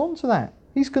God's on to that.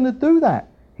 He's going to do that.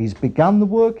 He's begun the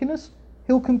work in us,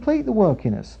 he'll complete the work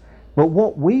in us. But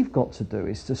what we've got to do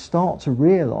is to start to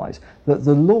realise that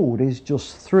the Lord is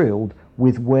just thrilled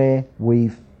with where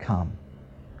we've come.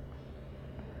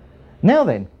 Now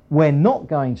then, we're not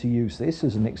going to use this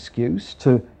as an excuse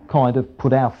to kind of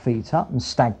put our feet up and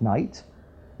stagnate,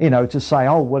 to say,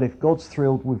 oh, well, if God's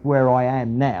thrilled with where I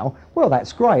am now, well,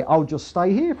 that's great, I'll just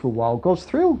stay here for a while, God's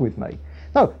thrilled with me.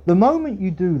 No, the moment you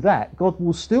do that, God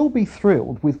will still be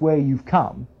thrilled with where you've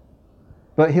come,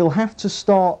 but he'll have to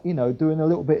start, doing a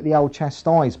little bit of the old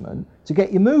chastisement to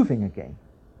get you moving again.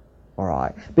 All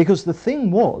right? Because the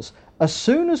thing was, as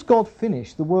soon as God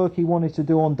finished the work he wanted to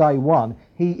do on day one,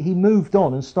 he moved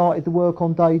on and started the work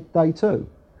on day two.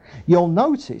 You'll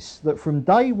notice that from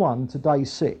day 1 to day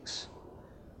 6,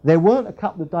 there weren't a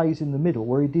couple of days in the middle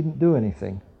where he didn't do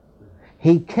anything.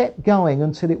 He kept going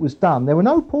until it was done. There were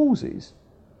no pauses.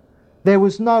 There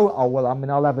was no,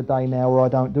 I'll have a day now where I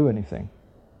don't do anything.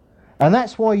 And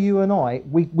that's why you and I,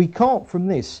 we can't from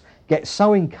this get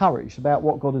so encouraged about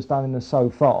what God has done in us so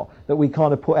far that we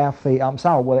kind of put our feet up and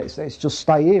say, let's just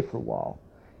stay here for a while.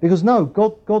 Because no,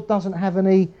 God doesn't have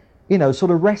any,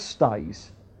 sort of rest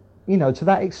days, to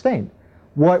that extent.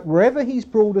 Wherever he's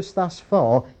brought us thus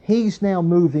far, he's now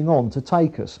moving on to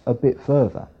take us a bit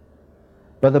further.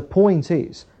 But the point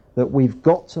is that we've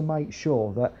got to make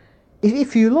sure that,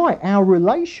 if you like, our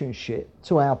relationship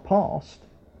to our past,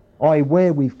 i.e.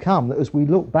 where we've come, that as we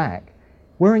look back,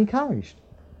 we're encouraged.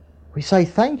 We say,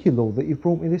 thank you, Lord, that you've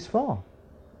brought me this far.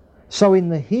 So in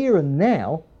the here and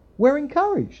now, we're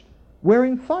encouraged. We're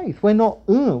in faith. We're not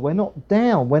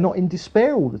down. We're not in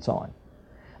despair all the time.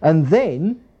 And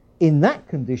then, in that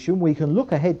condition, we can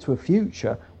look ahead to a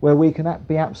future where we can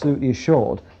be absolutely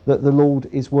assured that the Lord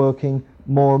is working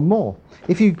more and more.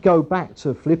 If you go back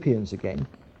to Philippians again,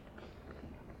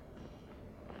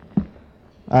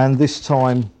 and this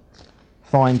time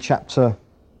find chapter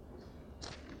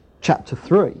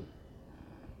 3.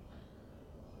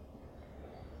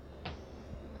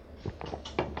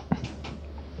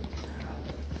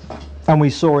 And we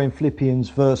saw in Philippians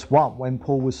verse 1 when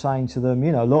Paul was saying to them,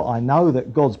 look, I know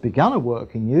that God's begun a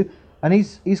work in you and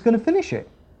he's going to finish it.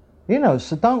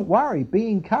 So don't worry, be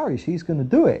encouraged, he's going to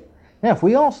do it. Now, if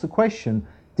we ask the question,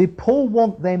 did Paul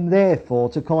want them therefore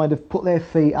to kind of put their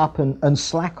feet up and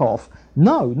slack off?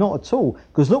 No, not at all.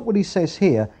 Because look what he says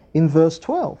here in verse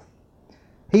 12.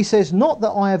 He says, not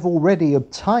that I have already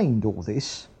obtained all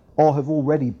this or have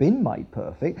already been made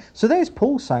perfect. So there's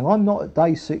Paul saying, I'm not at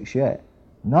day 6 yet.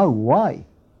 No way.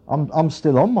 I'm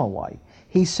still on my way.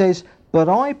 He says, but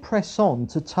I press on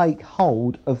to take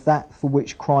hold of that for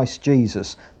which Christ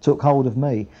Jesus took hold of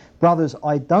me. Brothers,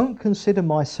 I don't consider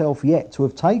myself yet to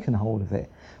have taken hold of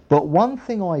it. But one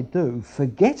thing I do,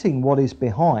 forgetting what is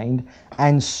behind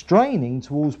and straining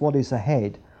towards what is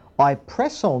ahead, I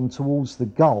press on towards the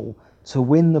goal to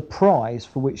win the prize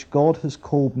for which God has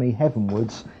called me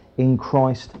heavenwards in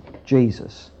Christ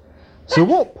Jesus. So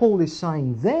what Paul is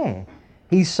saying there,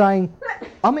 he's saying,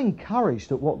 I'm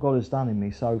encouraged at what God has done in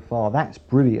me so far. That's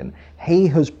brilliant. He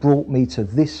has brought me to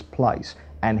this place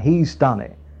and he's done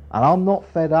it. And I'm not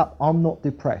fed up, I'm not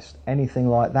depressed, anything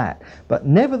like that. But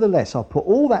nevertheless, I've put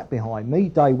all that behind me,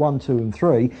 day 1, 2 and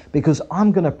 3, because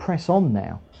I'm going to press on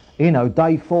now.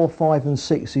 Day 4, 5 and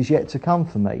 6 is yet to come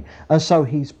for me. And so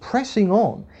he's pressing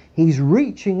on. He's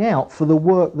reaching out for the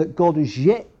work that God has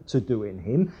yet to do in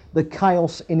him, the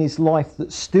chaos in his life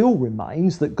that still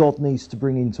remains, that God needs to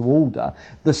bring into order,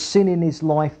 the sin in his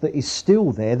life that is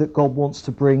still there, that God wants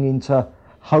to bring into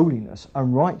holiness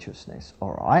and righteousness.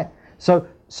 All right?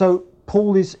 So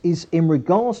Paul is in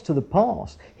regards to the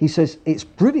past, he says, it's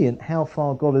brilliant how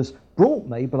far God has brought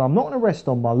me, but I'm not going to rest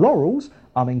on my laurels.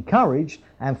 I'm encouraged,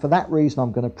 and for that reason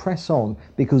I'm going to press on,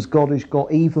 because God has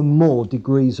got even more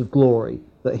degrees of glory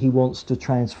that he wants to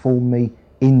transform me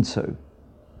into.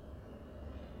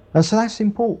 And so that's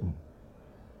important.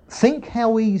 Think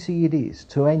how easy it is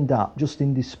to end up just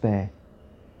in despair,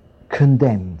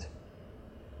 condemned.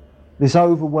 This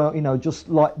overwhelmed, just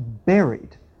like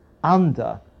buried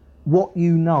under what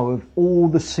you know of all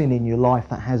the sin in your life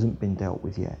that hasn't been dealt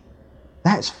with yet.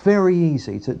 That's very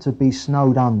easy to be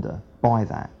snowed under by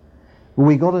that. But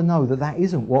we got to know that that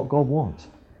isn't what God wants.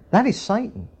 That is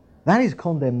Satan. That is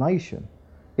condemnation.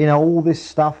 All this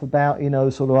stuff about,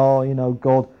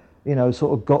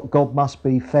 God must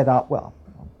be fed up. Well,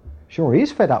 sure, he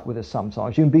is fed up with us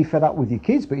sometimes. You can be fed up with your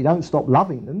kids, but you don't stop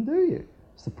loving them, do you?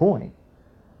 That's the point.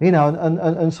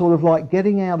 And sort of like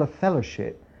getting out of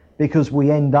fellowship because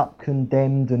we end up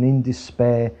condemned and in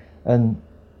despair and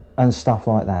stuff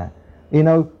like that.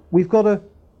 We've got to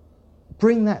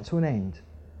bring that to an end.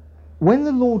 When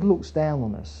the Lord looks down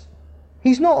on us,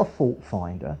 he's not a fault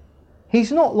finder.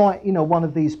 He's not like, one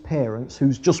of these parents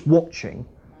who's just watching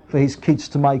for his kids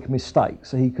to make a mistake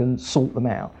so he can sort them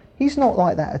out. He's not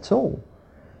like that at all.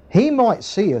 He might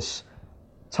see us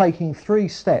taking 3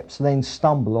 steps and then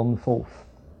stumble on the 4th.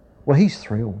 Well, he's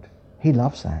thrilled. He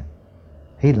loves that.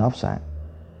 He loves that.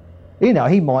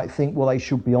 He might think, well, they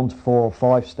should be on to 4 or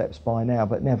 5 steps by now,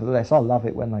 but nevertheless, I love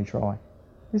it when they try.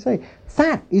 You see,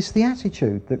 that is the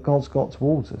attitude that God's got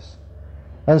towards us.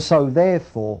 And so,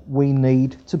 therefore, we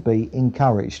need to be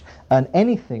encouraged. And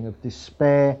anything of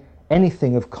despair,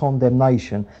 anything of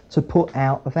condemnation, to put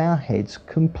out of our heads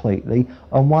completely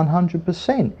and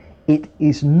 100%. It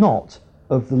is not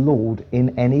of the Lord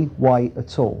in any way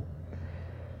at all.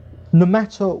 No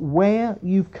matter where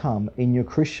you've come in your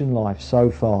Christian life so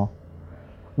far,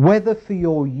 whether for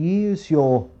your years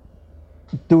you're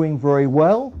doing very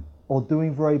well or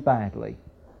doing very badly,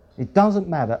 it doesn't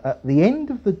matter. At the end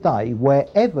of the day,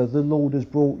 wherever the Lord has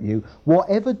brought you,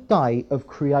 whatever day of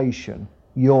creation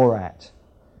you're at,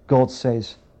 God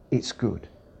says, it's good.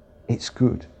 It's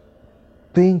good.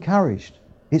 Be encouraged.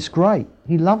 It's great.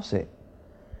 He loves it.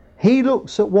 He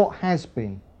looks at what has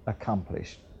been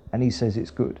accomplished and he says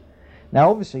it's good. Now,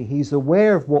 obviously, he's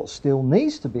aware of what still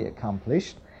needs to be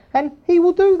accomplished, and he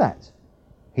will do that.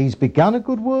 He's begun a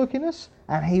good work in us,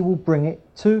 and he will bring it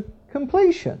to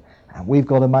completion. And we've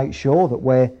got to make sure that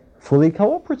we're fully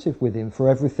cooperative with him for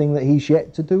everything that he's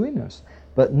yet to do in us.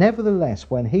 But nevertheless,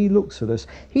 when he looks at us,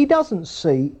 he doesn't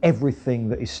see everything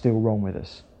that is still wrong with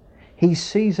us. He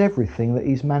sees everything that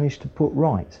he's managed to put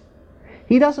right.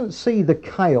 He doesn't see the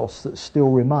chaos that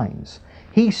still remains.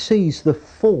 He sees the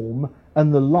form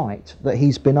and the light that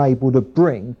he's been able to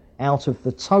bring out of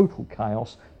the total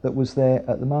chaos that was there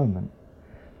at the moment.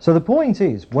 So the point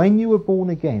is, when you were born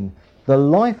again, the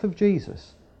life of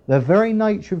Jesus, the very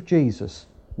nature of Jesus,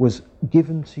 was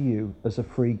given to you as a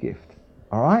free gift.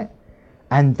 All right?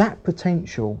 And that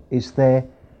potential is there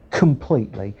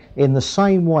completely, in the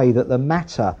same way that the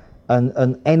matter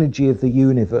and energy of the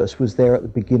universe was there at the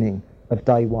beginning of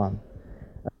day one.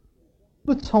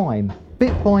 Over time,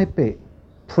 bit by bit,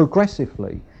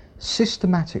 progressively,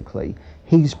 systematically,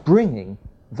 he's bringing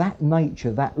that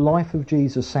nature, that life of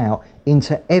Jesus out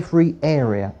into every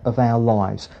area of our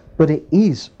lives. But it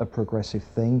is a progressive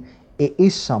thing. It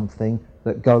is something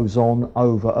that goes on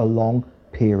over a long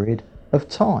period of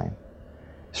time.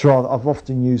 It's rather, I've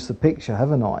often used the picture,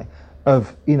 haven't I,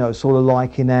 of, sort of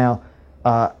like in our,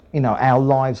 our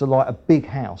lives are like a big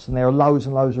house and there are loads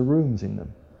and loads of rooms in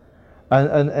them.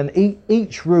 And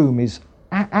each room is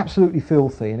absolutely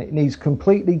filthy and it needs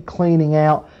completely cleaning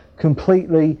out,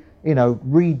 completely,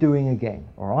 redoing again,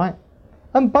 all right?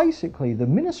 And basically the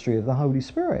ministry of the Holy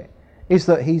Spirit is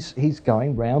that he's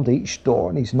going round each door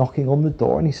and he's knocking on the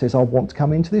door and he says, I want to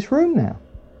come into this room now.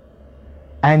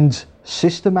 And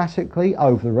systematically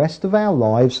over the rest of our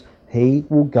lives, he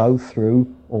will go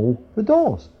through all the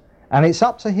doors. And it's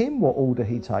up to him what order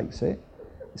he takes it.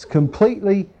 It's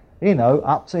completely,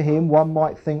 up to him. One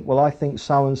might think, well, I think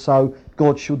so-and-so,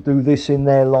 God should do this in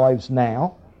their lives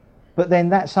now. But then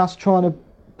that's us trying to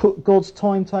put God's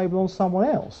timetable on someone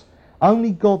else.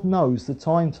 Only God knows the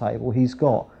timetable he's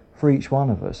got for each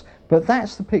one of us. But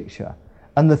that's the picture.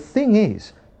 And the thing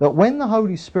is that when the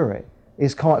Holy Spirit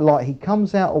is kind of like he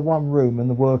comes out of one room and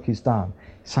the work is done,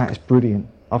 it's like, it's brilliant,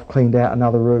 I've cleaned out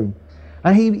another room.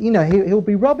 And he'll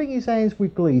be rubbing his hands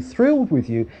with glee, thrilled with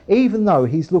you, even though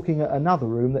he's looking at another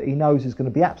room that he knows is going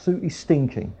to be absolutely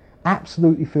stinking,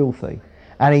 absolutely filthy.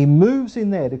 And he moves in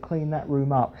there to clean that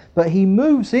room up. But he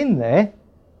moves in there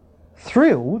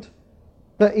thrilled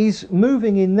that he's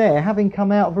moving in there having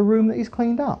come out of a room that he's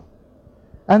cleaned up.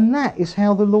 And that is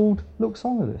how the Lord looks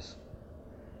on at us.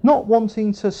 Not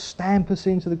wanting to stamp us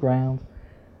into the ground,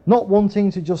 not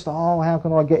wanting to just, how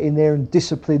can I get in there and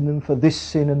discipline them for this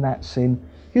sin and that sin.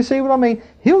 You see what I mean?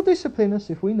 He'll discipline us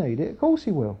if we need it. Of course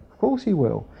he will. Of course he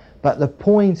will. But the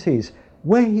point is,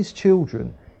 we're his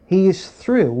children. He is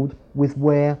thrilled with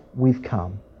where we've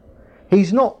come.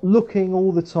 He's not looking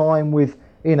all the time with,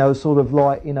 sort of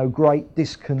like, great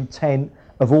discontent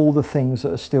of all the things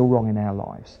that are still wrong in our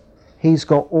lives. He's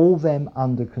got all them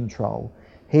under control.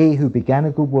 He who began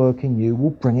a good work in you will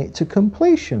bring it to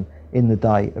completion in the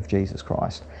day of Jesus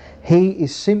Christ. He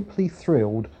is simply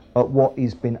thrilled at what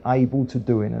he's been able to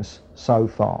do in us so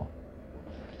far.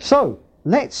 So,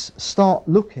 let's start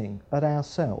looking at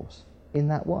ourselves in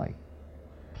that way.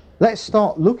 Let's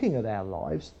start looking at our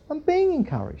lives and being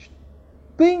encouraged,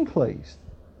 being pleased.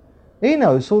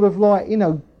 Sort of like,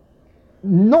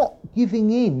 not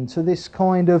giving in to this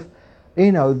kind of,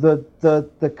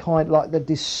 the kind like the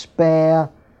despair,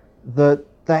 the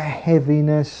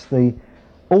heaviness, the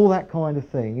all that kind of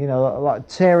thing, you know, like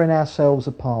tearing ourselves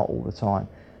apart all the time.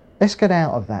 Let's get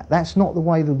out of that. That's not the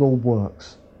way the Lord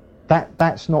works.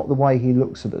 That's not the way he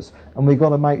looks at us. And we've got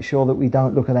to make sure that we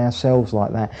don't look at ourselves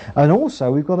like that. And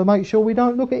also we've got to make sure we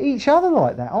don't look at each other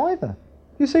like that either.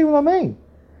 You see what I mean?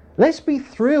 Let's be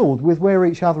thrilled with where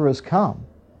each other has come.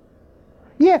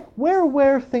 Yeah, we're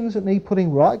aware of things that need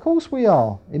putting right. Of course we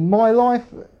are. In my life,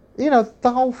 you know,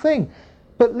 the whole thing.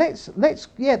 But let's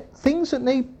things that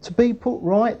need to be put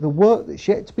right, the work that's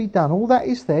yet to be done, all that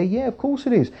is there. Yeah, of course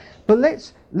it is. But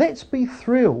let's be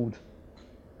thrilled.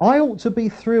 I ought to be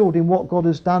thrilled in what God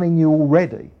has done in you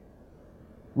already,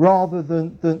 rather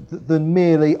than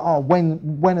merely,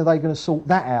 when are they going to sort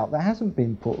that out? That hasn't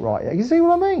been put right yet. You see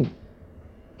what I mean?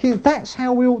 That's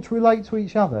how we ought to relate to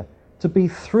each other. To be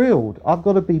thrilled. I've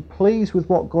got to be pleased with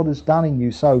what God has done in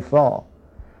you so far.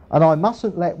 And I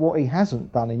mustn't let what he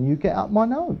hasn't done in you get up my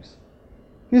nose.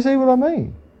 You see what I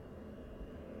mean?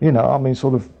 You know, I mean,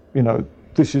 sort of, you know,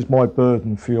 this is my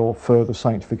burden for your further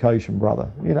sanctification, brother.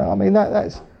 You know, I mean,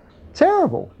 that's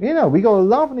terrible. You know, we got to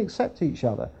love and accept each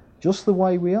other just the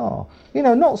way we are. You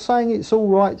know, not saying it's all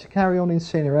right to carry on in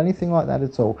sin or anything like that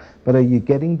at all, but are you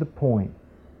getting the point?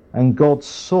 And God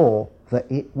saw that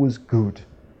it was good.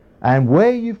 And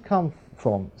where you've come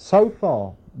from so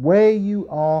far, where you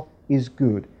are, is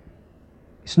good.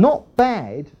 It's not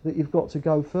bad that you've got to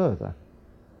go further.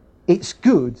 It's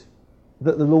good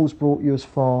that the Lord's brought you as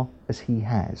far as he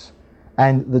has.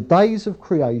 And the days of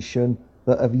creation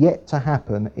that have yet to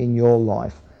happen in your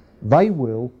life, God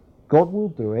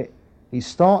will do it. He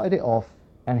started it off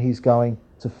and he's going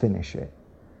to finish it.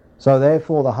 So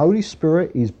therefore the Holy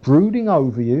Spirit is brooding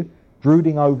over your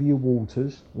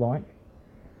waters, like,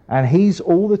 and he's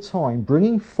all the time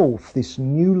bringing forth this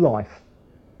new life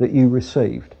that you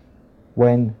received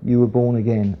when you were born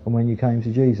again and when you came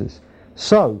to Jesus.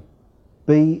 So,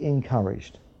 be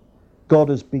encouraged. God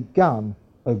has begun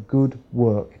a good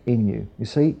work in you. You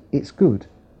see, it's good.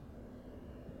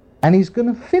 And he's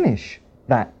going to finish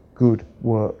that good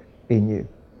work in you.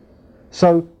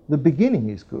 So, the beginning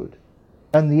is good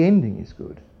and the ending is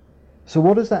good. So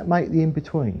what does that make the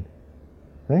in-between?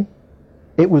 See?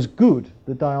 It was good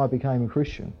the day I became a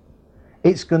Christian.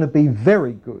 It's going to be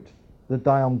very good the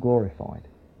day I'm glorified.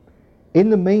 In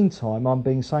the meantime, I'm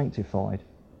being sanctified.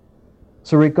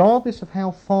 So regardless of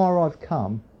how far I've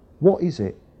come, what is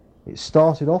it? It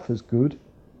started off as good.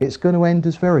 It's going to end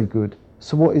as very good.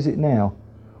 So what is it now?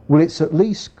 Well, it's at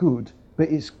least good, but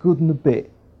it's good and a bit.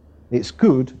 It's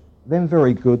good, then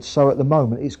very good, so at the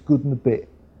moment it's good and a bit.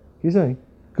 You see?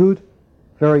 Good,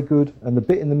 very good, and the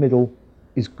bit in the middle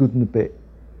is good and a bit.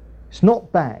 It's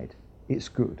not bad, it's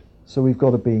good. So we've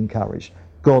got to be encouraged.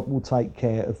 God will take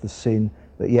care of the sin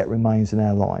that yet remains in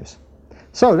our lives.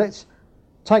 So let's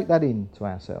take that into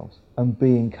ourselves and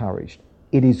be encouraged.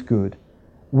 It is good.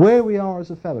 Where we are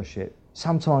as a fellowship,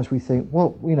 sometimes we think,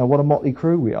 well, you know, what a motley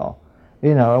crew we are.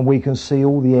 You know, and we can see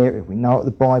all the areas, we know what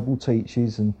the Bible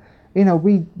teaches, and, you know,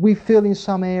 we feel in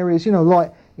some areas, you know,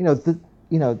 like, you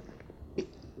know,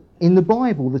 in the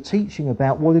Bible, the teaching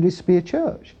about what it is to be a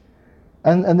church.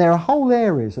 And there are whole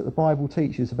areas that the Bible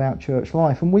teaches about church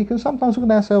life, and we can sometimes look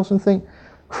at ourselves and think,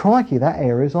 crikey, that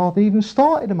area's hardly even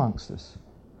started amongst us.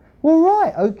 Well,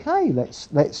 right, okay,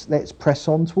 let's press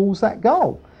on towards that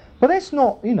goal. But let's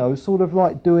not, you know, sort of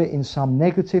like do it in some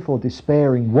negative or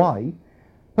despairing way.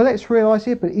 But let's realise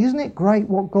here, but isn't it great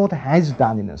what God has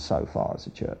done in us so far as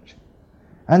a church?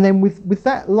 And then with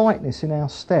that lightness in our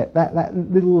step, that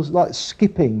little like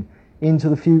skipping into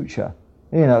the future,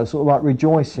 you know, sort of like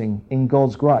rejoicing in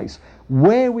God's grace.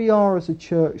 Where we are as a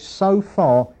church so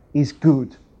far is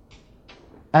good.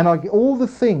 And all the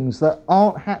things that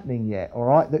aren't happening yet, all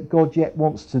right, that God yet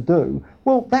wants to do,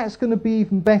 well, that's going to be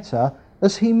even better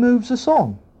as he moves us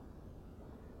on.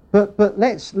 But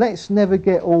let's never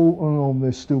get all, oh,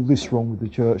 there's still this wrong with the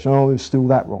church, oh, there's still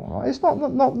that wrong, right? It's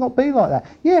not be like that.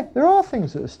 Yeah, there are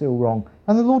things that are still wrong,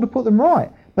 and the Lord will put them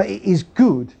right. But it is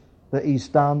good that he's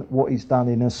done what he's done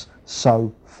in us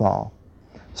so far.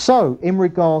 So, in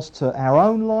regards to our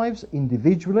own lives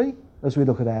individually, as we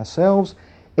look at ourselves,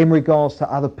 in regards to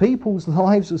other people's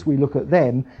lives as we look at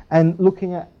them, and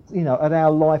looking at, you know, at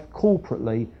our life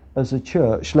corporately as a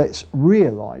church, let's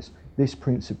realise this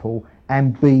principle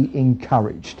and be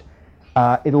encouraged.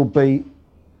 It'll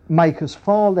make us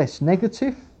far less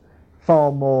negative,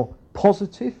 far more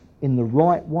positive in the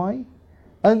right way,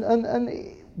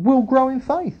 and we'll grow in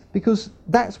faith, because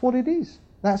that's what it is.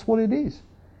 That's what it is.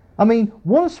 I mean,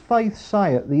 what does faith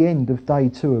say at the end of day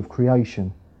 2 of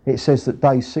creation? It says that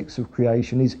day 6 of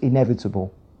creation is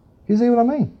inevitable. You see what I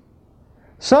mean?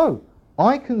 So,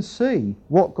 I can see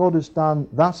what God has done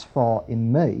thus far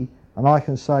in me, And I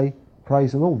can say,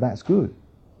 praise the Lord, that's good.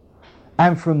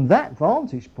 And from that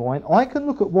vantage point, I can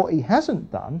look at what he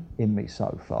hasn't done in me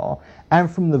so far,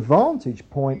 and from the vantage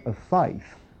point of faith,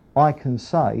 I can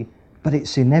say, but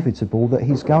it's inevitable that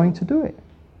he's going to do it.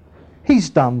 He's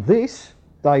done this,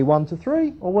 day 1 to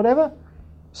 3, or whatever,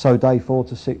 so day 4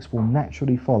 to 6 will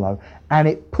naturally follow. And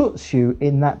it puts you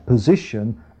in that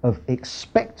position of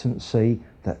expectancy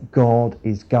that God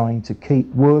is going to keep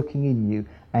working in you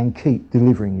and keep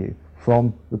delivering you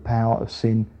from the power of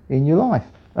sin in your life.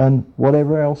 And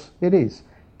whatever else it is,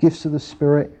 gifts of the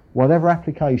Spirit, whatever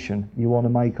application you want to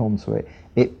make onto it,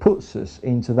 it puts us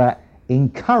into that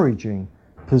encouraging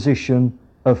position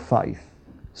of faith,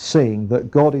 seeing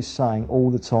that God is saying all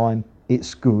the time,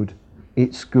 it's good,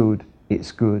 it's good,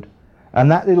 it's good. And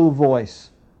that little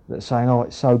voice that's saying, oh,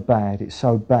 it's so bad, it's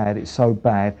so bad, it's so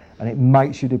bad, and it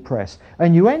makes you depressed.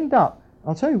 And you end up,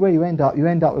 I'll tell you where you end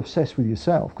up obsessed with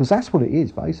yourself, because that's what it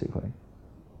is, basically.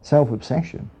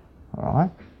 Self-obsession. All right,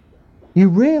 you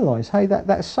realise, hey,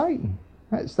 that's Satan.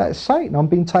 That's Satan. I'm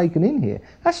being taken in here.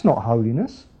 That's not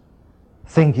holiness.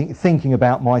 Thinking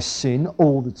about my sin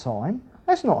all the time.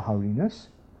 That's not holiness.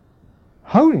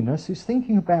 Holiness is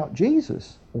thinking about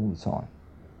Jesus all the time.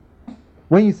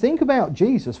 When you think about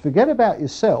Jesus, forget about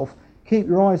yourself. Keep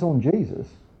your eyes on Jesus.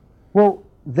 Well,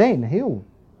 then he'll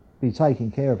be taking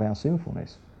care of our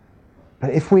sinfulness.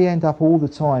 But if we end up all the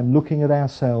time looking at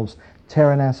ourselves,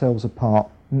 tearing ourselves apart,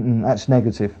 that's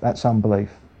negative, that's unbelief.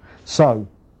 So,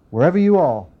 wherever you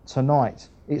are tonight,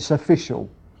 it's official,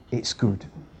 it's good.